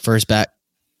 First back.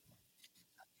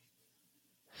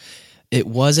 It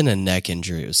wasn't a neck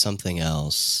injury. It was something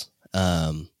else.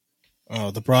 The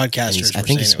broadcasters I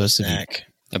think he's supposed to be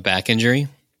a back injury.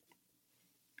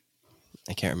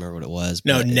 I can't remember what it was.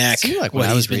 No, neck. Like what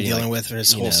he's been dealing with for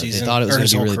his whole season. They thought it was going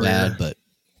to be really bad, but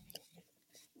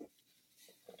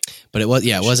it was.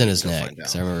 Yeah, it wasn't his neck.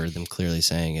 Because I remember them clearly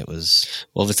saying it was.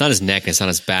 Well, if it's not his neck, it's not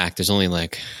his back. There's only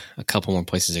like a couple more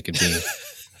places it could be.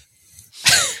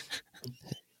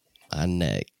 My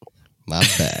neck, my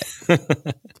back.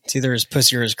 It's either his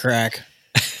pussy or his crack.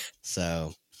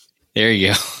 So there you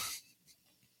go.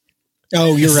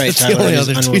 Oh, you're right, Tyler. It is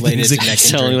unrelated to neck injury.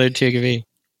 It's only related to it could be.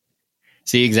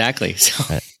 See, exactly.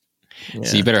 So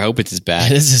you better hope it's his back.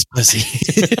 It is his pussy.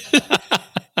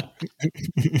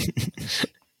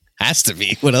 Has to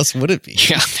be. What else would it be?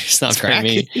 Yeah, it's not very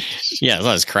me. Yeah, it's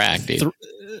not his crack, dude.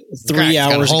 3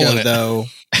 hours ago, though,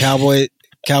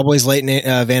 Cowboys late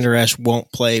Van Der Esch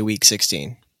won't play Week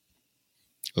 16.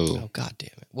 Ooh. Oh, God damn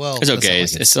it. Well, it's okay.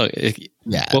 It's still,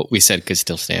 what we said could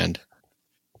still stand.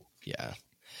 Yeah.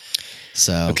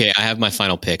 So okay, I have my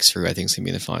final picks for who I think is going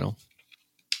to be the final.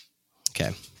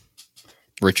 Okay.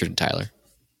 Richard and Tyler.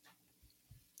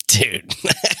 Dude.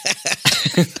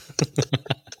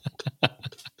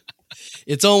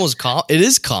 It's almost it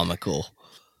is comical.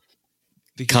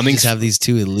 Coming to have these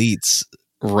two elites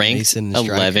ranked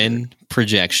 11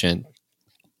 projection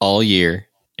all year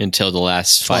until the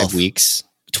last 5 weeks.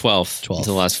 12th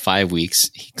until the last 5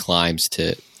 weeks. He climbs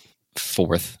to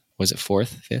 4th. Was it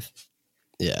 4th? 5th?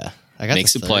 Yeah. I got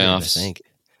makes the playoffs. I think.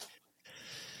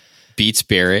 Beats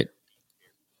Barrett,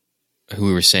 who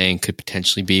we were saying could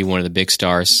potentially be one of the big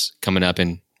stars coming up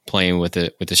and playing with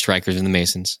the strikers and the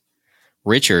Masons.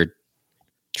 Richard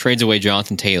trades away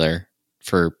Jonathan Taylor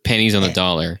for pennies on the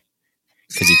dollar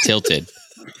because he tilted.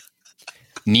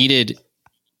 Needed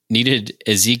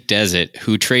Ezek Desert,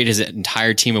 who traded his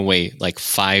entire team away like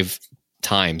 5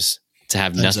 times to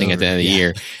have nothing at the end of the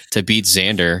year, to beat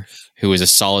Xander, who was the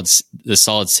solid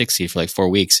 6 seed for like 4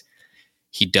 weeks.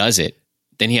 He does it.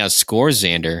 Then he outscores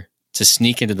Xander to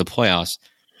sneak into the playoffs.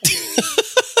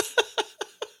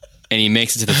 And he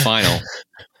makes it to the final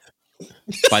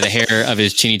by the hair of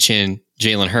his chinny chin,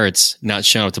 Jalen Hurts, not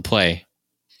showing up to play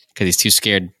because he's too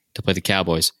scared to play the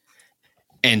Cowboys.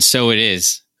 And so it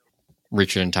is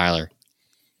Richard and Tyler.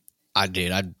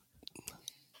 I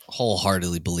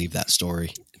wholeheartedly believe that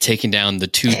story. Taking down the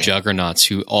 2 juggernauts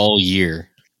who all year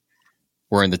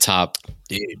were in the top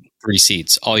 3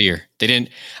 seats all year. They didn't.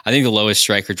 I think the lowest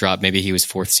striker dropped. Maybe he was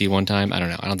 4th seed one time. I don't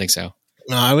know. I don't think so.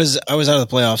 No, I was out of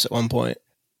the playoffs at one point.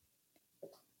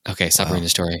 Okay, stop reading the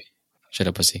story. Shut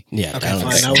up, pussy. Yeah, okay,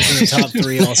 fine. I was in the top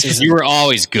 3 all season. You were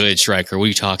always good, striker. What are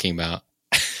you talking about?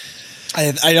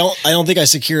 I don't think I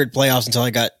secured playoffs until I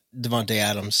got Devontae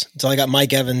Adams. Until I got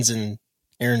Mike Evans and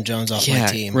Aaron Jones off my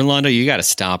team. Rolando, you got to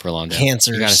stop, Rolando.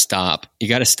 Cancers. You got to stop. You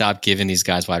got to stop giving these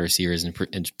guys wide receivers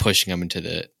and pushing them into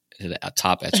the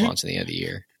top echelons at the end of the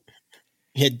year.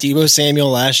 He had Deebo Samuel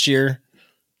last year.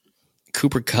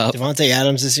 Cooper Kupp. Devontae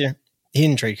Adams this year. He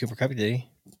didn't trade Cooper Kupp, did he?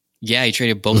 Yeah, he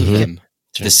traded both of them.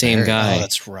 The same guy. Oh,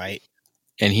 that's right.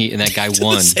 and that guy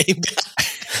won. Same guy.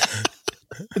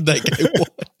 That guy won.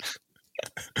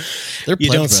 They're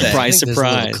You don't say. Surprise,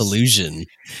 surprise. Collusion.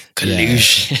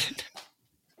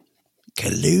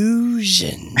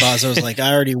 Collusion. Bozzo's like,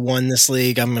 I already won this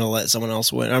league. I'm going to let someone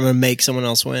else win. I'm going to make someone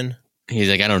else win. He's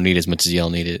like, I don't need as much as y'all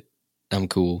need it. I'm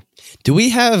cool. Do we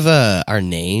have our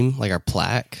name, like our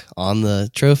plaque, on the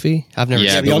trophy? I've never.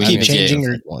 Yeah, seen but y'all it. keep I've never changing seen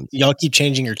your it once. y'all keep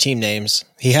changing your team names.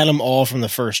 He had them all from the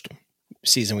first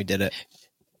season we did it.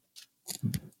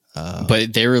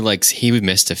 But they were like, he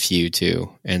missed a few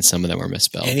too, and some of them were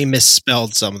misspelled. And he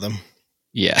misspelled some of them.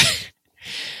 Yeah.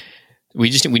 We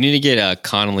need to get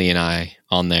Connolly and I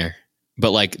on there.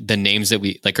 But like the names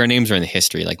that our names are in the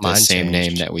history, like Mine the same changed.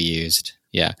 name that we used.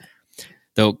 Yeah.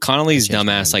 Though Connolly's I changed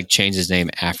dumbass mine. like changed his name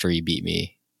after he beat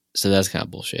me. So that's kind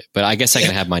of bullshit. But I guess I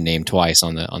can have my name twice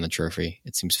on the trophy.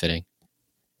 It seems fitting.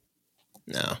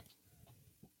 No.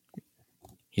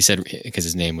 He said because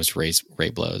his name was Ray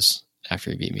Blows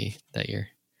after he beat me that year.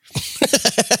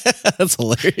 That's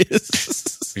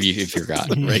hilarious. If you forgot,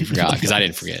 because I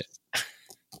didn't forget.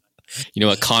 You know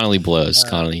what? Connolly blows.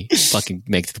 Connolly fucking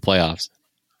makes the playoffs.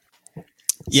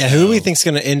 Yeah, who do we think's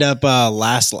going to end up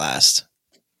last?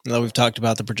 Now that we've talked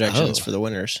about the projections Oh. for the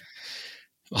winners.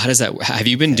 How does that? Have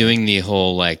you been doing the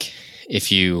whole like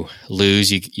if you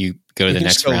lose, you go to You the can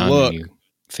next just go round look. and you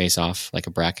face off like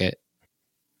a bracket?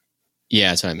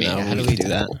 Yeah, that's what I mean. No, how we do can we do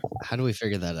that. How do we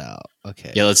figure that out?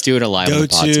 Okay. Yeah, let's do it live on Go the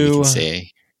pod so we to- can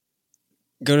see.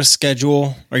 Go to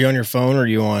schedule. Are you on your phone or are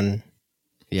you on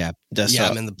Yeah. desktop?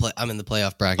 Yeah, I'm in the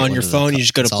playoff bracket. On your under the phone, you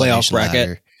just go to playoff consolidation bracket.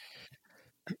 ladder.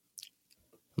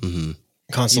 Mm-hmm.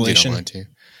 Constellation You can do that one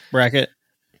too. bracket.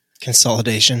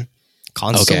 Consolidation.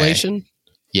 Constellation?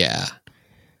 Yeah.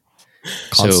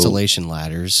 Constellation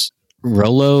ladders.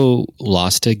 Rolo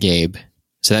lost to Gabe,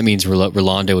 so that means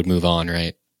Rolando would move on,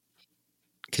 right?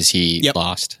 Because he Yep.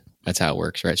 lost. That's how it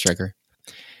works, right, Striker?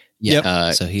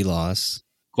 Yeah. So he lost.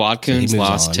 Quad So he Coons moves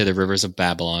lost on. to the Rivers of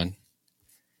Babylon,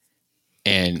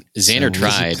 and So Xander we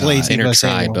tried. played Xander Bus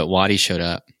tried, Annual. but Waddy showed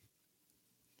up.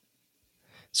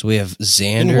 So we have Didn't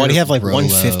Xander. Waddy have like Rolo,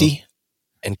 150?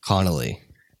 and Connolly.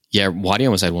 Yeah, Waddy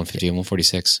almost had 150 and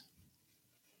 146.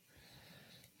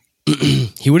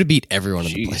 He would have beat everyone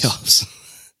in the Jeez. playoffs.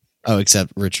 Oh,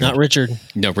 except Richard. Not Richard.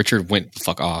 No, Richard went the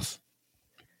fuck off.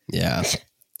 Yeah.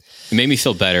 It made me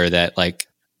feel better that like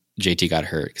JT got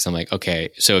hurt because I'm like, okay,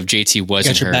 so if JT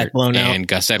wasn't your back hurt blown out. and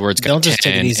Gus Edwards got Don't just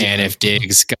take it 10 easy, and man. if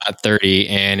Diggs got 30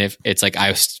 and if it's like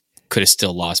I could have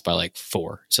still lost by like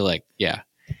 4. So like, yeah,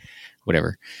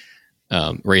 whatever.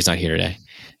 Ray's not here today.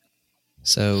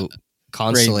 So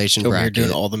constellation Ray over here bracket.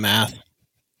 doing all the math.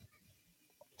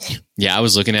 Yeah, I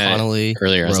was looking at Connolly, it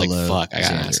earlier. I was Rolo, like, fuck, I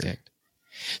got Xander. ass kicked.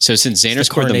 So since Xander the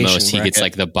scored the coronation most, he gets bracket.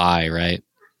 like the bye, right?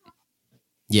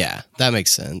 Yeah, that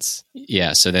makes sense.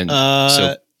 Yeah. So then,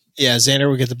 Yeah, Xander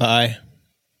would get the bye.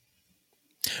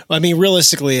 Well, I mean,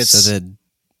 realistically, it's So then,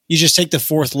 you just take the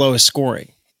fourth lowest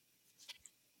scoring.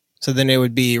 So then it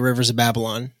would be Rivers of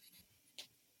Babylon.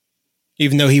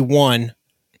 Even though he won,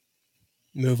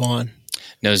 move on.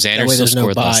 no, That Xander way still there's no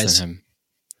scored less buys. than him.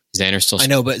 Xander still. I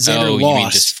know, but Xander You mean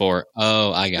lost. just 4?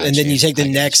 Oh, I got And then you take the I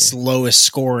got next you. lowest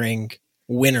scoring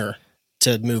winner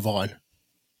to move on.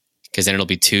 Because then it'll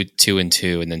be 2 and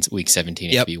 2, and then week 17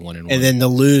 it'll be 1 and 1. And then the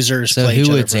losers so play each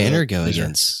who other would for the Xander go loser.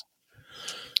 against?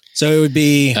 So it would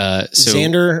be so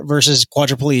Xander versus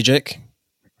quadriplegic.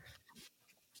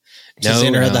 So No,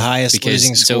 Xander had no, the highest because-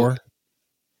 losing so- score.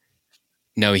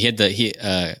 No, he had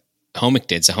Homick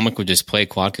did. So Homick would just play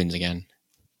Quad Coons again.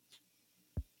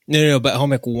 No, but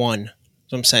Homick won. That's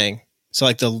what I'm saying. So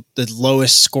like the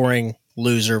lowest scoring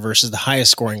loser versus the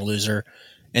highest scoring loser,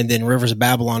 and then Rivers of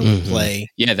Babylon would Mhm. play.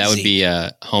 Yeah, that would Zeke. be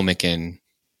Homick and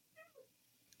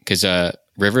because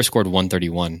River scored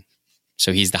 131,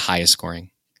 so he's the highest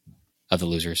scoring of the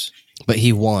losers. But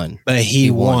he won. But he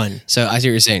won. So I see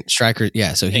what you're saying. Striker,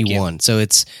 yeah. So Thank he you. won. So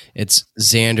it's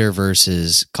Xander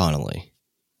versus Connolly.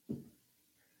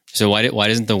 So why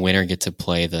doesn't the winner get to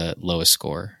play the lowest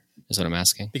score? Is what I'm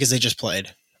asking. Because they just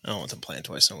played. I don't want them playing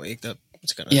twice in a week.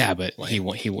 That's gonna Yeah, but lame. he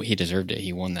won, he deserved it.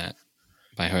 He won that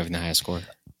by having the highest score.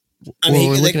 I Well, mean,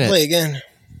 we're they looking can at- play again.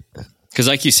 Because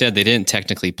like you said, they didn't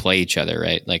technically play each other,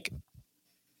 right? Like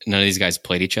none of these guys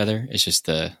played each other. It's just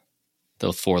the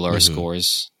 4 lower Mhm.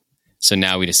 scores. So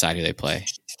now we decide who they play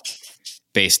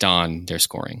based on their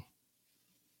scoring.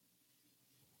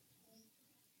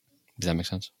 Does that make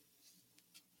sense?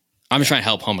 I'm just trying to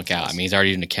help Homick out. I mean, he's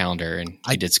already in the calendar and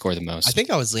he did score the most. I think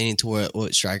I was leaning toward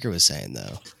what Striker was saying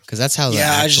though, because that's how the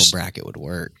Yeah, I actual just- bracket would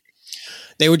work.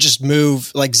 They would just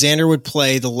move. Like Xander would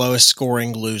play the lowest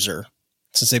scoring loser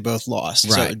since they both lost.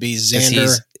 So Right. it would be 'Cause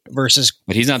Xander versus.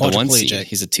 but he's not the 1 seed. quadriplegic.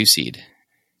 He's a 2 seed.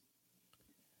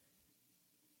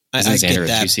 Isn't Xander get a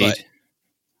that, 2 seed?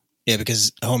 Yeah,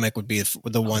 because Homek would be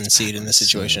the 1 seed in this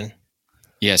situation. So.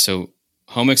 Yeah, so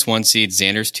Homek's 1 seed,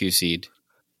 Xander's 2 seed,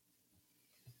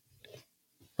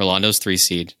 Rolando's 3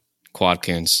 seed, Quad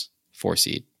Coons 4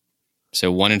 seed.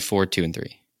 So 1 and 4, 2 and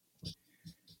 3.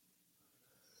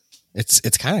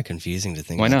 It's kind of confusing to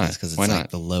think Why about not? this because it's Why like not?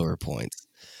 the lower points.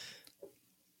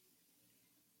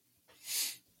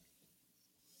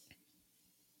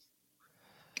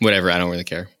 Whatever, I don't really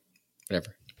care.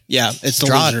 Whatever. Yeah, it's the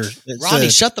loser. It's Rodney,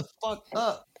 shut the fuck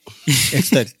up. It's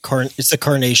the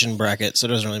Carnation bracket, so it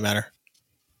doesn't really matter.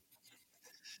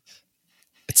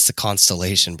 It's the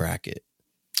constellation bracket.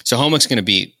 So Homek's going to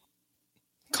beat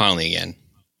Connolly again.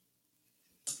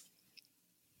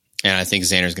 And I think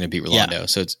Xander's going to beat Rolando. Yeah.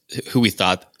 So it's who we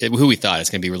thought it's going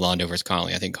to be Rolando versus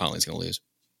Connolly. I think Connolly's going to lose.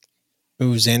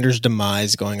 Ooh, Xander's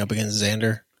demise going up against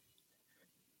Xander.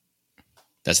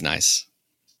 That's nice.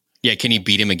 Yeah, can he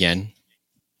beat him again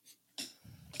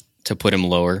to put him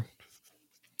lower?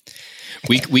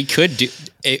 We could do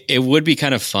it. It would be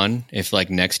kind of fun if like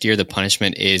next year the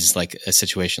punishment is like a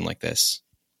situation like this.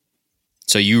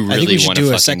 So you really I think we should want to do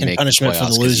a fucking second make punishment for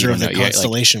the loser of the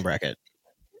constellation bracket.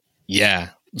 Yeah,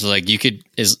 so like you could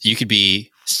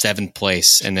be 7th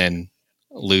place and then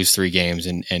lose 3 games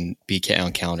and be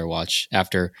on calendar watch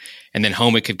after, and then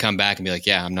Homek could come back and be like,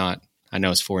 yeah, I'm not. I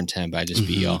know it's 4 and 10, but I just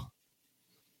beat y'all.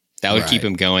 That would keep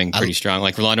him going pretty strong.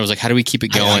 Like Rolando was like, how do we keep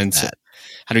it going? Like so,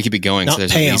 how do we keep it going? Not So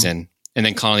there's a reason. And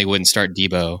then Connolly wouldn't start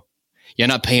Debo. Yeah,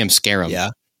 not pay him, scare him.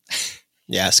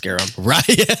 Yeah, scare him. Right.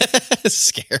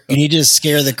 Scare him. You need to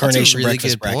scare the Carnation really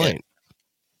breakfast bracket. Point.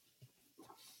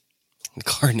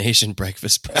 Carnation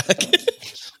breakfast bracket.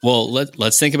 Well,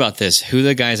 let's think about this. Who are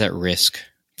the guys at risk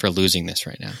for losing this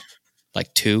right now?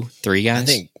 Like 2, 3 guys? I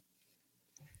think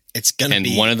it's going to be...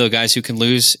 And one of the guys who can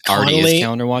lose already is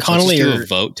calendar watch. Connolly Let's just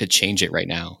do a vote to change it right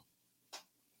now.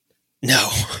 No.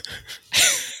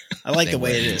 I like the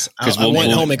way it is. Because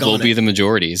we'll be the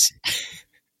majorities.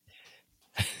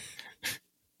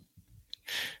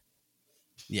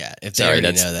 Yeah, if they already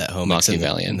know that Homek's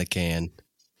in the can.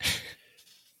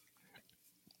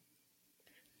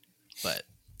 But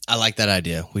I like that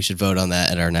idea. We should vote on that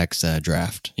at our next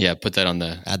draft. Yeah, put that on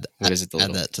the... Add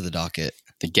that to the docket.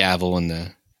 The gavel and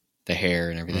the hair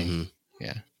and everything. Mm-hmm.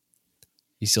 Yeah.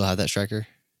 You still have that, Striker?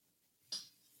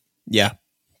 Yeah.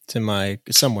 It's in my...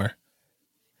 somewhere.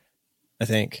 I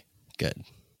think. Good.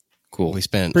 Cool. We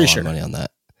spent a lot of money on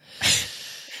that.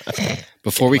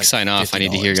 Before we sign off, I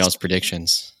need to hear y'all's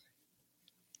predictions.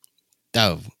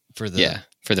 Oh, for the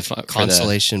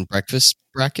constellation breakfast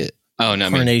bracket? Oh,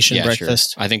 no. Carnation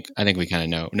breakfast. Sure. I think we kind of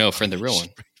know. No, for the real one.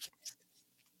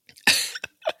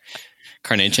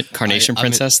 Carnation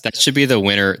Princess. That should be the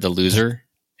winner. The loser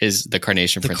is the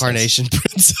Carnation Princess. The Carnation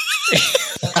Princess.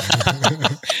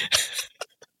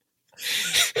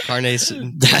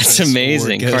 Carnation. That's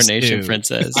amazing. Carnation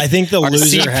Princess. I think the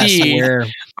loser has to wear...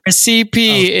 Our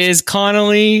CP is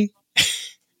Connolly.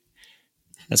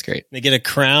 That's great. They get a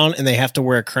crown, and they have to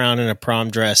wear a crown and a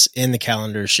prom dress in the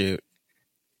calendar shoot.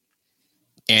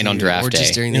 And on draft day.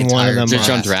 Just during the entire draft. Just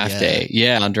on draft day.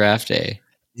 Yeah, on draft day.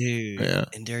 Dude. Yeah.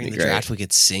 And during the draft, we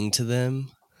could sing to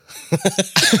them.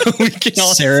 We can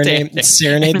all serenade the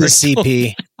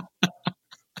CP.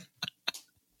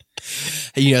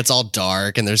 You know, it's all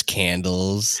dark, and there's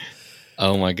candles.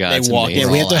 Oh my God. They walk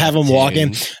in. We have to have them walk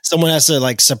in. Someone has to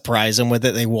like surprise them with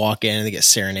it. They walk in and they get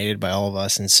serenaded by all of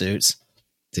us in suits.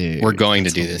 Dude, we're going to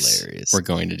do this. We're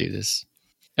going to do this.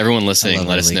 Everyone listening,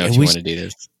 let us know if you want to do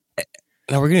this.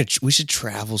 No, we should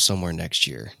travel somewhere next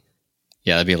year.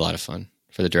 Yeah, that'd be a lot of fun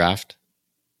for the draft.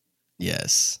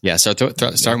 Yes. Yeah. So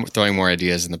start throwing more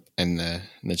ideas in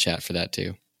the chat for that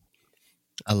too.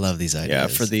 I love these ideas. Yeah,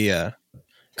 for the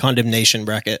condemnation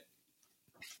bracket.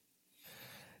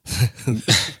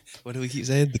 What do we keep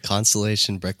saying? The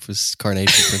constellation breakfast,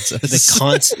 Carnation Princess.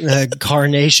 the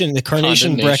Carnation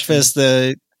breakfast,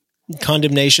 the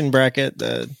condemnation bracket,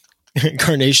 the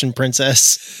Carnation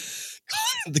Princess,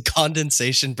 the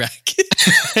condensation bracket,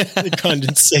 the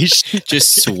condensation.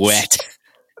 Just sweat.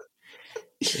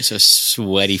 It's a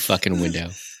sweaty fucking window.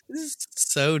 This is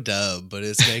so dumb, but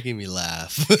it's making me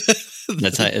laugh.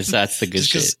 That's the good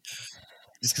shit.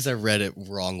 Just because I read it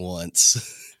wrong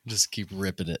once. Just keep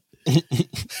ripping it.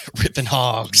 Ripping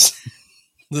hogs.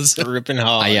 Ripping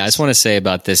hogs. Yeah, I just want to say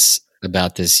about this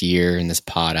year in this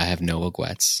pod, I have no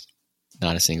regrets.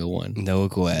 Not a single one. No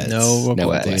regrets. No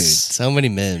regrets. Dude, so many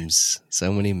memes.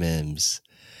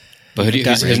 But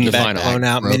who's in the final? Blown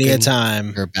out many a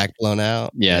time. Her back blown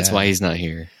out. Yeah, that's why he's not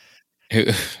here.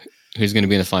 Who's going to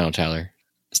be in the final, Tyler?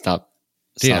 Stop.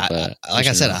 Dude, like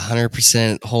I said,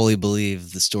 100% wholly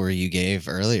believe the story you gave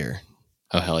earlier.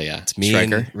 Oh hell yeah! It's me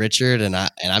and Richard, and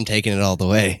I'm taking it all the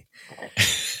way.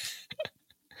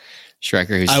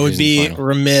 Schrecker, I would be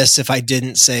remiss if I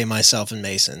didn't say myself and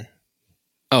Mason.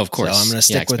 Oh, of course. So I'm going to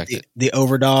stick with the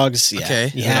overdogs. Yeah.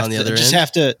 Okay. You have on the to, other just end?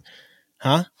 have to,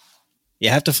 huh? You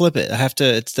have to flip it.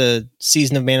 It's the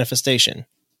season of manifestation.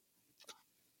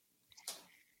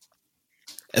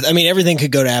 I mean, everything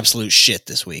could go to absolute shit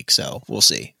this week, so we'll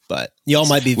see. But y'all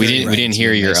might be. We didn't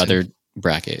hear your other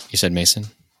bracket. You said Mason.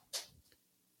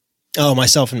 Oh,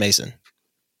 myself and Mason.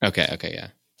 Okay, yeah.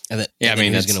 I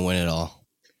mean, who's going to win it all?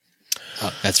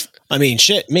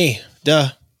 Me. Duh.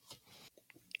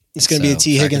 It's going to be a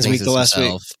T. Higgins week the last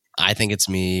week. I think it's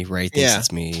me. Ray thinks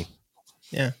it's me.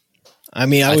 Yeah. I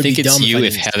mean, I think it's you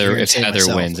if Heather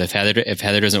wins. If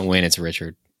Heather doesn't win, it's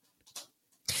Richard.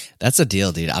 That's a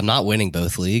deal, dude. I'm not winning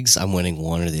both leagues. I'm winning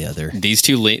one or the other. These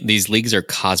leagues are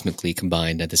cosmically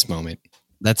combined at this moment.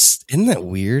 Isn't that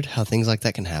weird how things like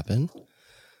that can happen?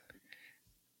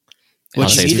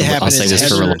 What you need to happen I'll say this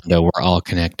for Rolando. We're all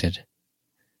connected.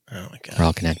 Oh my God. We're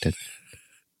all connected.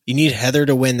 You need Heather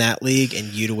to win that league and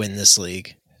you to win this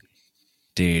league.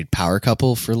 Dude, power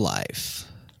couple for life.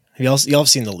 Y'all have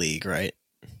seen the league, right?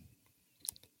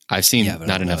 I've seen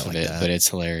not enough of it, but it's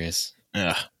hilarious.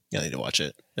 Yeah, you need to watch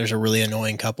it. There's a really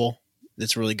annoying couple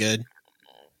that's really good.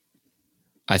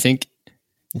 I think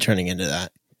I'm turning into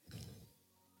that.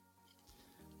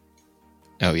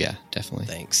 Oh yeah, definitely.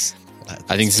 Thanks. I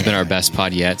think this has been our best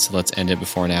pod yet, so let's end it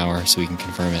before an hour so we can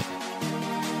confirm it.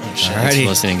 Oh, shit. Thanks for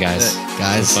listening, guys. Guys,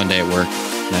 have a fun day at work.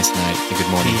 Nice night. And good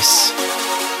morning. Peace.